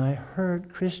 and I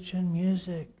heard Christian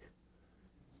music.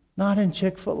 Not in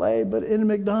Chick-fil-A, but in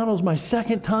McDonald's. My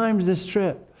second time this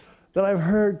trip that I've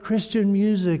heard Christian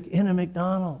music in a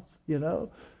McDonald's,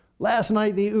 Last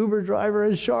night, the Uber driver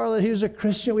in Charlotte, he was a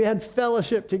Christian. We had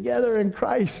fellowship together in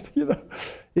Christ,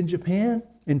 In Japan,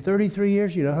 in 33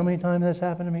 years, you know how many times that's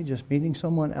happened to me? Just meeting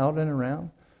someone out and around.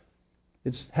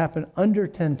 It's happened under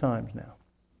 10 times now.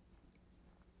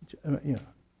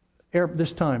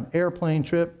 This time, airplane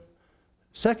trip.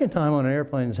 Second time on an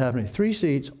airplane that's happening. 3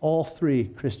 seats, all 3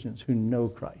 Christians who know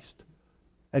Christ.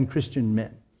 And Christian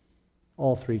men.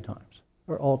 All 3 times.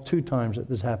 Or all 2 times that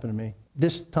this happened to me.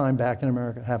 This time back in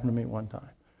America, it happened to me 1 time.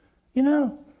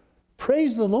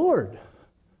 Praise the Lord.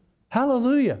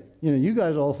 Hallelujah. You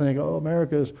guys all think,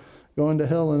 America's going to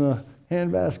hell in a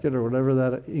handbasket or whatever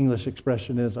that English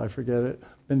expression is. I forget it.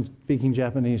 Been speaking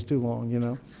Japanese too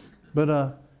long,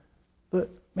 But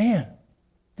man,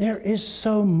 there is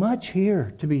so much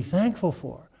here to be thankful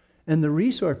for. And the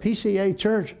resource, PCA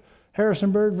Church,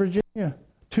 Harrisonburg, Virginia,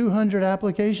 200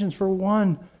 applications for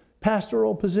 1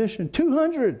 pastoral position.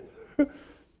 200!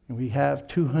 And we have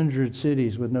 200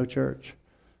 cities with no church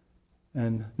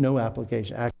and no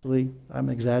application. Actually, I'm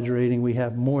exaggerating. We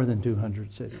have more than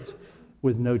 200 cities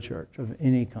with no church of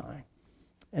any kind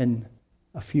and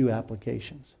a few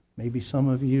applications. Maybe some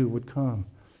of you would come,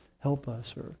 help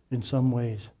us, or in some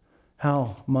ways.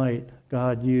 How might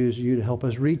God use you to help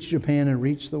us reach Japan and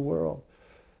reach the world?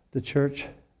 The church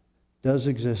does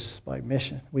exist by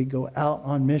mission. We go out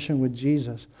on mission with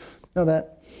Jesus.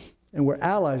 And we're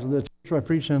allies with the church I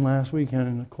preached in last weekend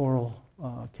in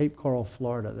Cape Coral,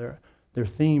 Florida. Their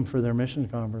theme for their mission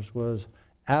conference was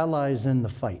Allies in the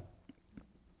Fight.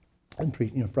 And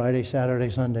Friday, Saturday,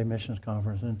 Sunday missions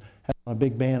conference, and had a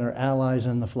big banner, Allies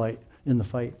in the Fight.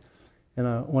 And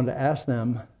I wanted to ask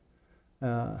them,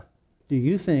 do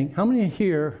you think, how many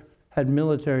here had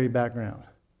military background?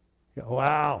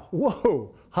 Wow,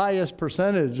 whoa, highest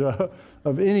percentage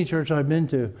of any church I've been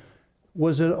to.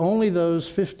 Was it only those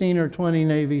 15 or 20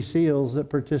 Navy SEALs that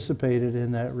participated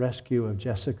in that rescue of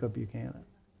Jessica Buchanan?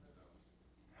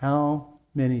 How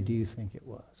many do you think it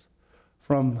was?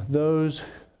 From those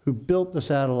who built the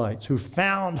satellites, who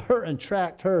found her and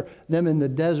tracked them in the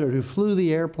desert, who flew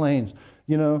the airplanes,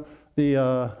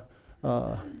 the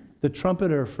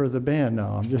trumpeter for the band. No,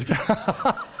 I'm just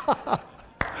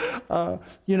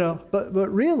but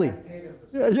really,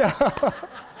 yeah.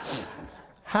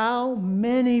 How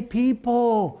many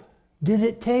people did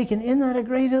it take? And isn't that a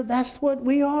great? That's what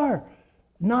we are.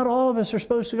 Not all of us are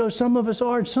supposed to go. Some of us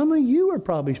are, and some of you are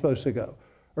probably supposed to go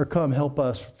or come help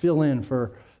us fill in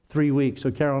for 3 weeks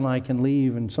so Carol and I can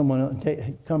leave and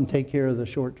someone come take care of the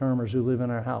short-termers who live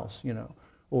in our house,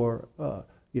 or the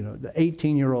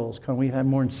 18-year-olds come. We've had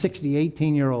more than 60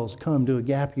 18-year-olds come do a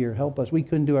gap year, help us. We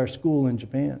couldn't do our school in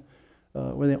Japan.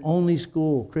 We're the only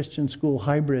school, Christian school,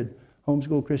 hybrid,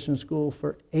 homeschool Christian school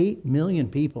for 8 million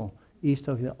people East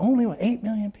Tokyo. Only 8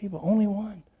 million people, only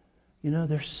one.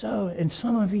 There's and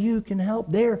some of you can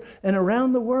help there and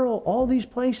around the world, all these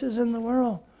places in the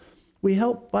world. We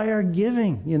help by our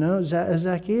giving. As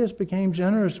Zacchaeus became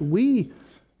generous, we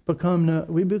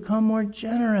become more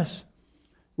generous.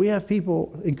 We have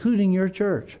people, including your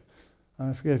church.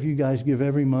 I forget if you guys give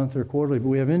every month or quarterly, but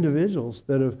we have individuals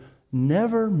that have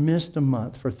never missed a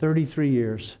month for 33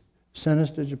 years, sent us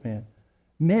to Japan.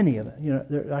 Many of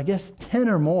them, I guess 10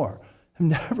 or more, have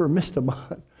never missed a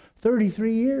month.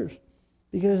 33 years.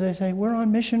 Because they say, we're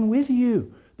on mission with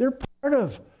you. They're part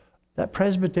of that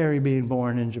presbytery being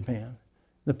born in Japan.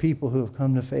 The people who have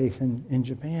come to faith in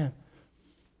Japan.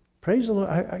 Praise the Lord.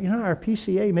 Our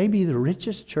PCA may be the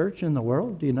richest church in the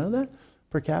world. Do you know that?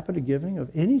 Per capita giving of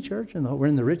any church in the world. We're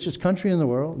in the richest country in the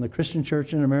world, and the Christian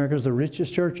church in America is the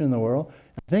richest church in the world.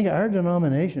 I think our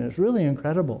denomination is really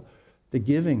incredible. The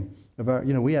giving of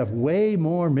we have way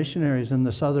more missionaries than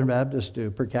the Southern Baptists do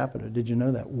per capita. Did you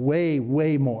know that? Way,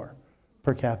 way more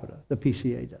per capita. The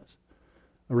PCA does.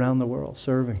 Around the world,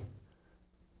 serving.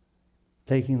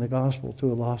 Taking the gospel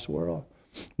to a lost world.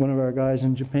 One of our guys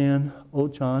in Japan,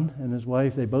 Ochan, and his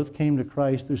wife, they both came to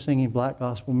Christ through singing black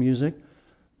gospel music.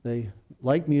 They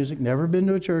like music, never been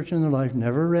to a church in their life,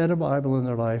 never read a Bible in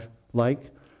their life, like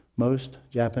most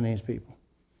Japanese people,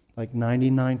 like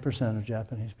 99% of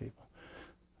Japanese people.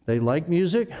 They like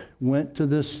music, went to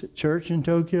this church in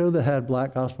Tokyo that had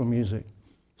black gospel music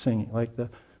singing, like the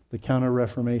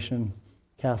Counter-Reformation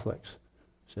Catholics.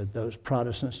 Said those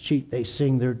Protestants cheat, they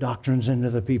sing their doctrines into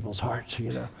the people's hearts,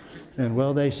 And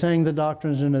well, they sang the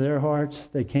doctrines into their hearts.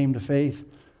 They came to faith.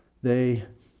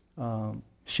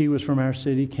 She was from our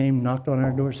city, came, knocked on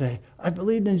our door, said, I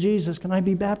believed in Jesus. Can I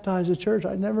be baptized at church?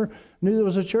 I never knew there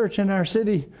was a church in our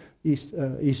city,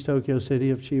 East Tokyo city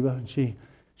of Chiba. And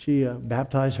she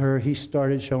baptized her. He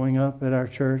started showing up at our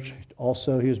church.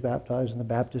 Also, he was baptized in the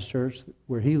Baptist church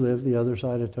where he lived, the other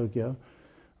side of Tokyo.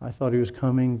 I thought he was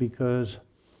coming because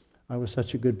I was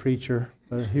such a good preacher.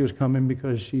 But he was coming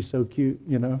because she's so cute,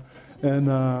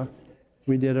 And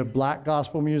we did a black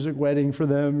gospel music wedding for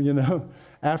them,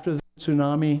 After the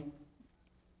tsunami,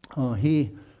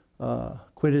 he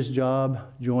quit his job,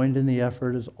 joined in the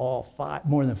effort as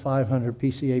more than 500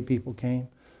 PCA people came,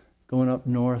 going up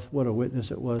north. What a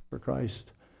witness it was for Christ.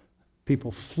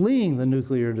 People fleeing the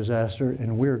nuclear disaster,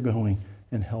 and we're going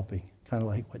and helping, kind of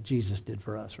like what Jesus did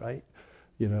for us, right?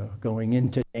 Going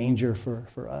into danger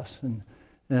for us. And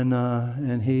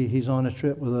he's on a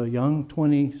trip with a young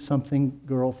 20-something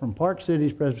girl from Park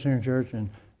Cities Presbyterian Church in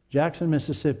Jackson,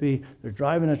 Mississippi. They're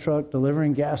driving a truck,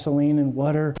 delivering gasoline and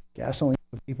water. Gasoline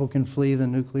so people can flee the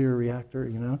nuclear reactor,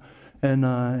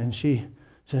 And she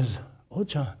says,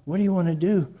 Ochan, what do you want to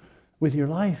do with your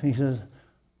life? And he says,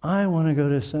 I want to go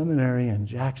to seminary in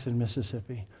Jackson,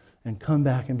 Mississippi, and come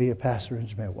back and be a pastor in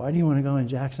Japan. Why do you want to go in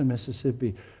Jackson,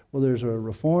 Mississippi? Well, there's a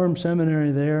Reformed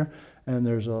seminary there, and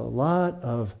there's a lot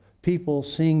of people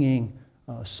singing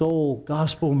soul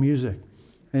gospel music.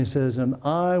 And he says, and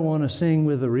I want to sing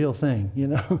with the real thing,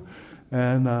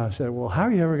 And I said, well, how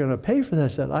are you ever going to pay for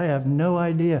that? I said, I have no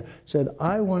idea. Said,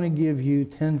 I want to give you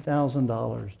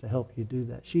 $10,000 to help you do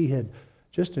that. She had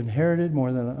just inherited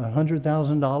more than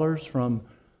 $100,000 from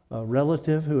a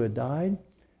relative who had died.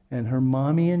 And her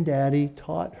mommy and daddy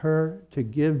taught her to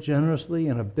give generously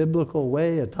in a biblical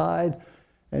way, a tithe.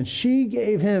 And she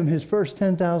gave him his first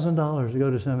 $10,000 to go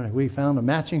to seminary. We found a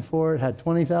matching for it, had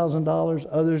 $20,000.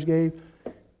 Others gave.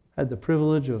 Had the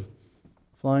privilege of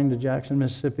flying to Jackson,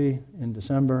 Mississippi in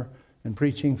December and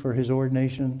preaching for his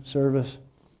ordination service.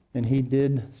 And he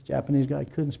did. This Japanese guy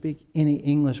couldn't speak any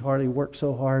English hardly, worked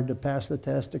so hard to pass the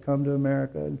test to come to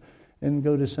America and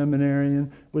go to seminary,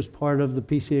 and was part of the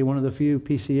PCA, one of the few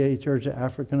PCA church of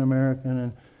African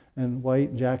American and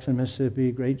white in Jackson,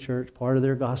 Mississippi, great church, part of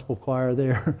their gospel choir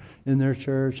there in their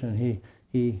church. And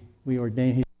we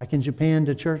ordained him back in Japan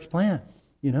to church plant.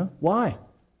 Why?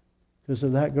 Because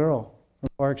of that girl from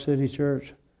Park City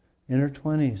Church in her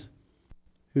 20s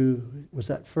who was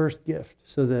that first gift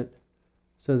so that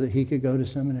he could go to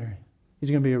seminary. He's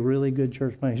going to be a really good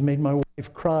church plant. He's made my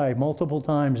wife cry multiple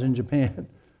times in Japan.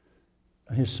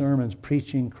 His sermons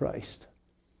preaching Christ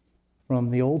from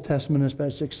the Old Testament.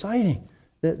 It's exciting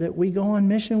that we go on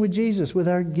mission with Jesus with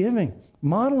our giving,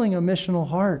 modeling a missional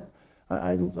heart.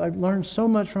 I've learned so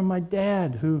much from my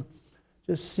dad, who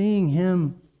just seeing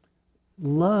him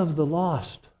love the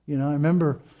lost. I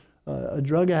remember a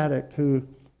drug addict a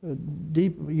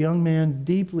young man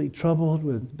deeply troubled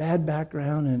with bad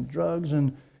background and drugs,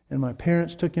 and my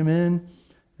parents took him in,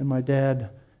 and my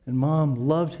dad and Mom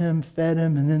loved him, fed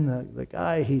him, and then the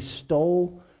guy, he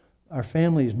stole our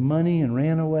family's money and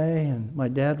ran away, and my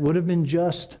dad would have been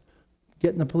just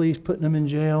getting the police, putting him in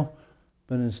jail.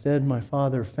 But instead, my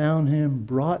father found him,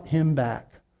 brought him back,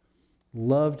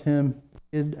 loved him,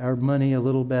 did our money a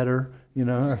little better,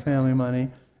 our family money.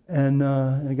 And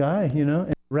the guy,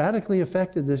 it radically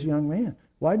affected this young man.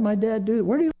 Why did my dad do it?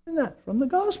 Where do you learn that? From the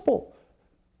gospel.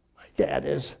 My dad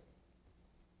is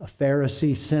a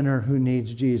Pharisee sinner who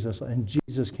needs Jesus. And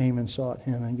Jesus came and sought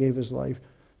him and gave his life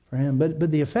for him.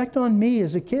 But the effect on me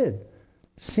as a kid,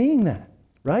 seeing that,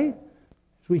 right?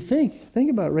 As we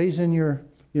think about raising your,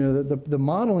 the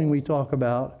modeling we talk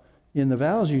about in the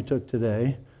vows you took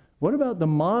today. What about the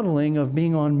modeling of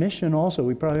being on mission also?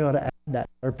 We probably ought to add that.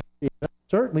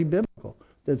 Certainly biblical.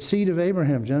 That seed of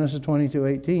Abraham, Genesis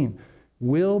 22:18,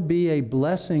 will be a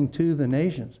blessing to the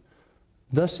nations.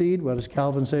 The seed, what does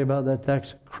Calvin say about that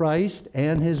text? Christ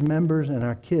and his members and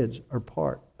our kids are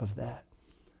part of that.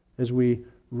 As we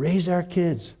raise our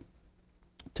kids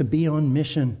to be on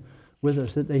mission with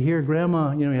us, that they hear,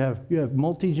 Grandma, you have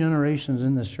multi-generations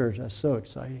in this church. That's so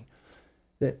exciting.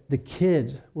 That the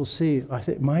kids will see, I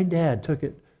think my dad took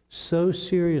it so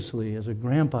seriously as a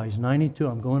grandpa. He's 92.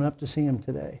 I'm going up to see him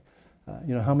today.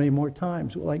 How many more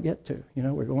times will I get to?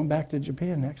 We're going back to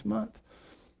Japan next month.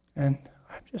 And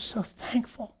I'm just so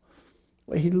thankful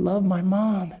the way he loved my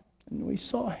mom. And we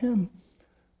saw him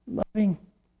loving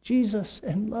Jesus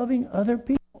and loving other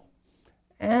people.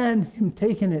 And him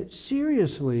taking it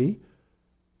seriously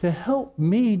to help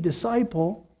me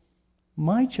disciple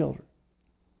my children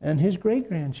and his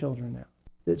great-grandchildren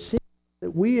now.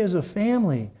 That we as a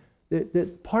family,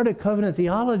 that part of covenant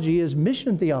theology is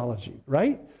mission theology,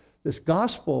 right? This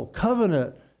gospel,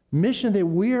 covenant, mission, that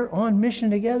we're on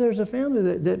mission together as a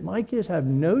family, that my kids have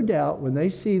no doubt when they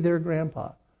see their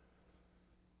grandpa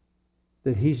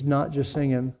that he's not just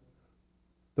singing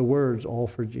the words, all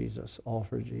for Jesus,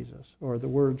 or the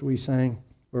words we sang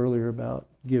earlier about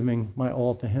giving my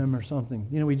all to him or something.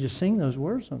 We just sing those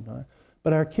words sometimes.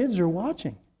 But our kids are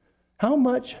watching. How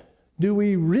much do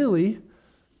we really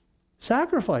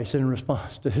sacrifice in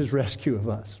response to his rescue of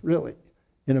us, really,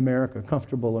 in America,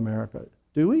 comfortable America?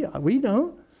 Do we? We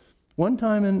don't. One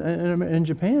time in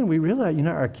Japan, we realized,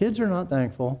 our kids are not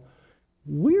thankful.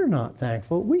 We're not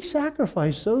thankful. We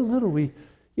sacrifice so little. We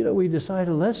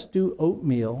decided, let's do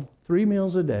oatmeal, 3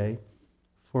 meals a day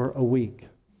for a week.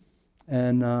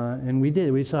 And we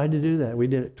did. We decided to do that. We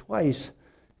did it twice.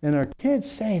 And our kids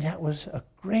say that was a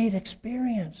great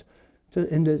experience.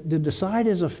 To decide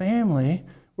as a family,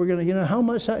 we're going to, how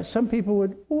much, some people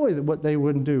would, what they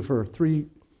wouldn't do for 3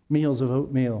 meals of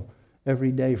oatmeal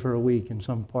every day for a week in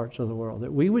some parts of the world.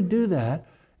 That we would do that.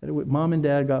 Mom and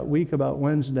Dad got weak about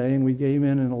Wednesday, and we gave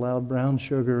in and allowed brown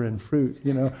sugar and fruit,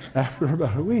 after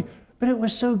about a week. But it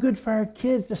was so good for our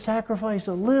kids to sacrifice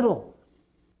a little.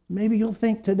 Maybe you'll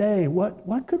think today,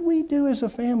 what could we do as a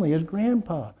family, as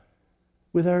grandpa,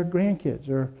 with our grandkids,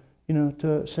 or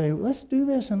to say, let's do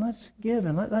this and let's give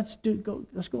and let's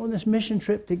go on this mission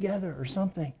trip together or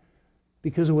something,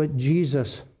 because of what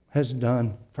Jesus has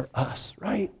done for us,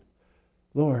 right?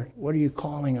 Lord, what are you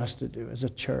calling us to do as a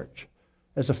church,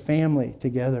 as a family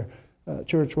together?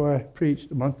 Church where I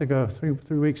preached a month ago,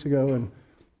 three weeks ago, and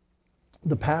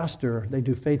the pastor, they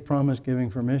do faith promise giving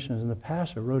for missions, and the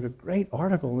pastor wrote a great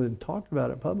article and talked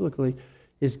about it publicly,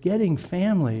 is getting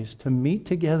families to meet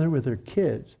together with their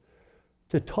kids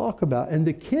to talk about, and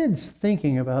the kids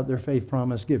thinking about their faith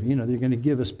promise giving. They're going to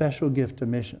give a special gift to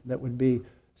mission that would be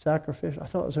sacrificial. I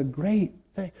thought it was a great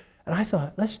thing. And I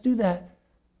thought, let's do that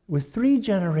with 3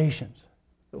 generations.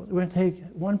 We're going to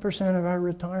take 1% of our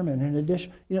retirement in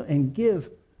addition, and give.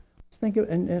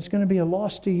 And it's going to be a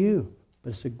loss to you,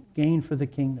 but it's a gain for the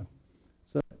kingdom.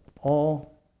 So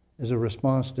all is a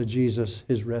response to Jesus,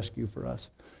 his rescue for us.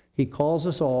 He calls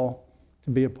us all to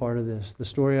be a part of this. The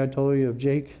story I told you of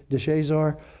Jake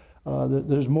DeShazar,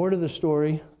 there's more to the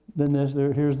story than this.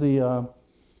 Here's the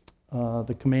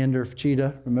commander of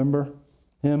Cheetah. Remember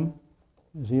him?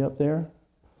 Is he up there?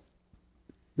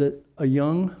 That a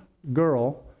young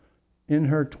girl in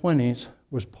her 20s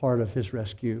was part of his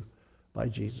rescue by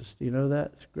Jesus. Do you know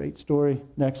that? It's a great story.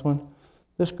 Next one.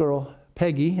 This girl,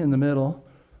 Peggy, in the middle,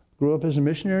 grew up as a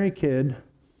missionary kid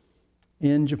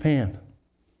in Japan.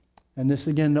 And this,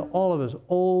 again, to all of us,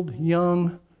 old,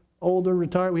 young, older,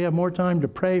 retired, we have more time to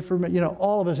pray for,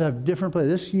 all of us have different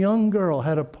places. This young girl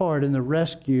had a part in the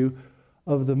rescue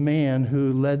of the man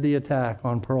who led the attack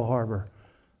on Pearl Harbor.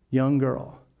 Young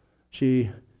girl.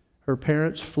 Her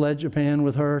parents fled Japan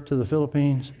with her to the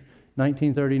Philippines.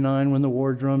 1939, when the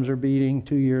war drums are beating,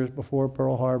 2 years before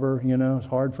Pearl Harbor. It's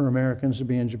hard for Americans to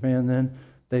be in Japan then.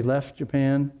 They left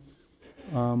Japan.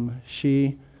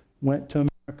 She went to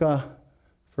America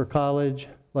for college,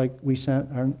 like we sent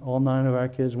all 9 of our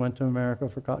kids came to America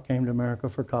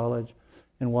for college.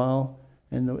 And while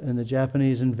the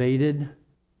Japanese invaded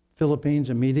Philippines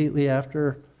immediately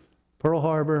after Pearl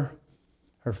Harbor,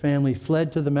 her family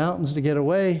fled to the mountains to get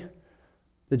away.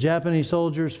 The Japanese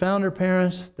soldiers found her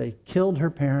parents. They killed her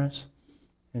parents.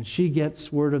 And she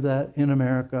gets word of that in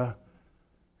America.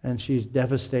 And she's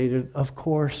devastated, of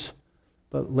course.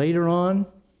 But later on,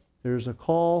 there's a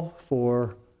call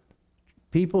for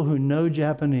people who know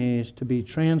Japanese to be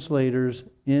translators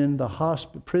in the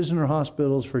prisoner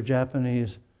hospitals for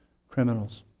Japanese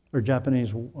criminals or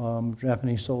Japanese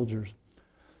soldiers.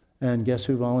 And guess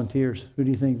who volunteers? Who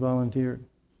do you think volunteered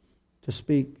to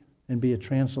speak and be a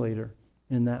translator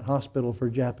in that hospital for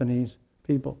Japanese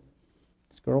people?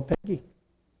 This girl Peggy.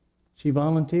 She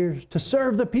volunteers to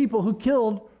serve the people who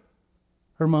killed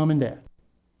her mom and dad.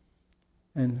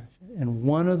 And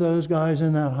one of those guys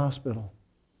in that hospital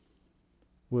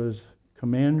was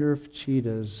Commander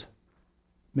Chida's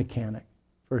mechanic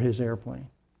for his airplane.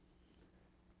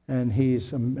 And he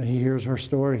hears her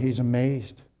story. He's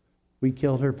amazed. We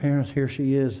killed her parents. Here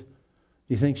she is. Do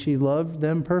you think she loved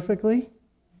them perfectly?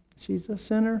 She's a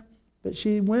sinner. But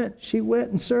she went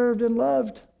and served and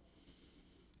loved.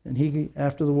 And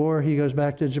after the war, he goes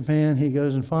back to Japan. He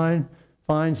goes and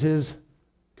finds his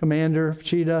commander,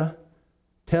 Chida,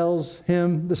 tells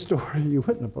him the story. You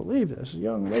wouldn't believe this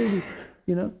young lady,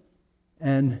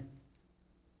 And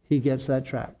he gets that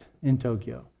tract in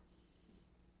Tokyo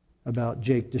about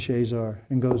Jake DeShazar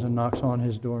and goes and knocks on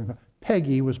his door.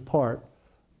 Peggy was part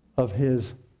of his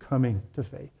coming to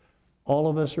faith. All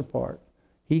of us are part.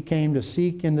 He came to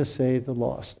seek and to save the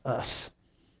lost, us.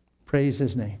 Praise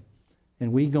his name.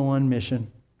 And we go on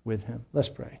mission with him. Let's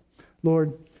pray.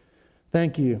 Lord,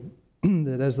 thank you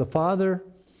that as the Father,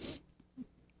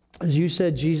 as you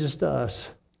said, Jesus, to us,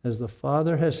 as the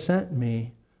Father has sent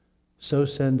me, so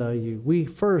send I you. We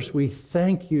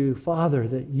thank you, Father,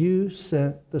 that you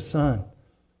sent the Son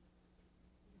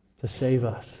to save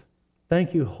us.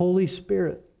 Thank you, Holy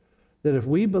Spirit, that if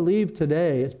we believe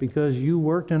today, it's because you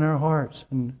worked in our hearts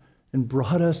and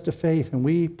brought us to faith. And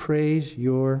we praise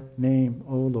your name,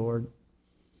 O Lord.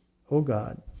 O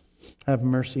God, have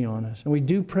mercy on us. And we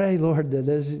do pray, Lord, that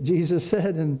as Jesus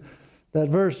said in that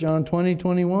verse, John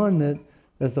 20:21, that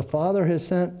as the Father has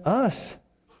sent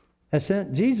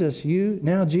Jesus,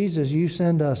 you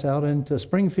send us out into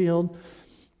Springfield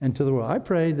and to the world. I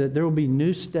pray that there will be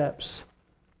new steps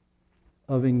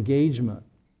of engagement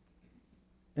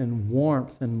and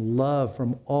warmth and love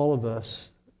from all of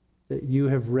us, that you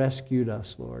have rescued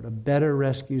us, Lord. A better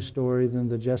rescue story than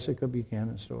the Jessica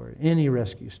Buchanan story. Any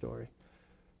rescue story.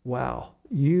 Wow.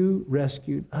 You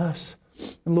rescued us.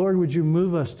 And Lord, would you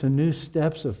move us to new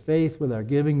steps of faith with our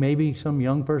giving? Maybe some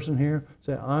young person here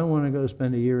say, I want to go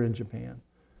spend a year in Japan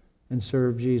and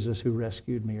serve Jesus who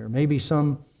rescued me. Or maybe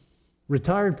some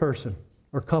retired person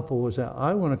or couple was out.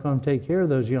 I want to come take care of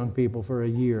those young people for a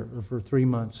year or for 3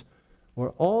 months.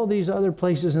 Or all these other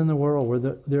places in the world where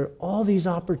there are all these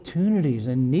opportunities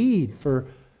and need for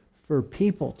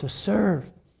people to serve.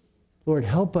 Lord,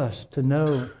 help us to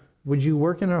know. Would you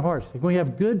work in our hearts? Can we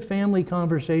have good family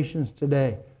conversations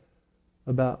today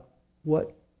about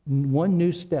what one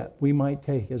new step we might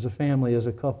take as a family, as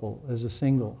a couple, as a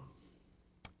single,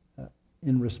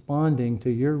 in responding to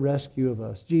your rescue of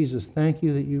us? Jesus, thank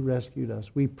you that you rescued us.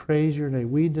 We praise your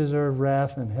name. We deserve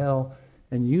wrath and hell,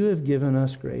 and you have given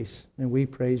us grace, and we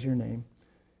praise your name.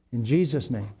 In Jesus'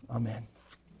 name, amen.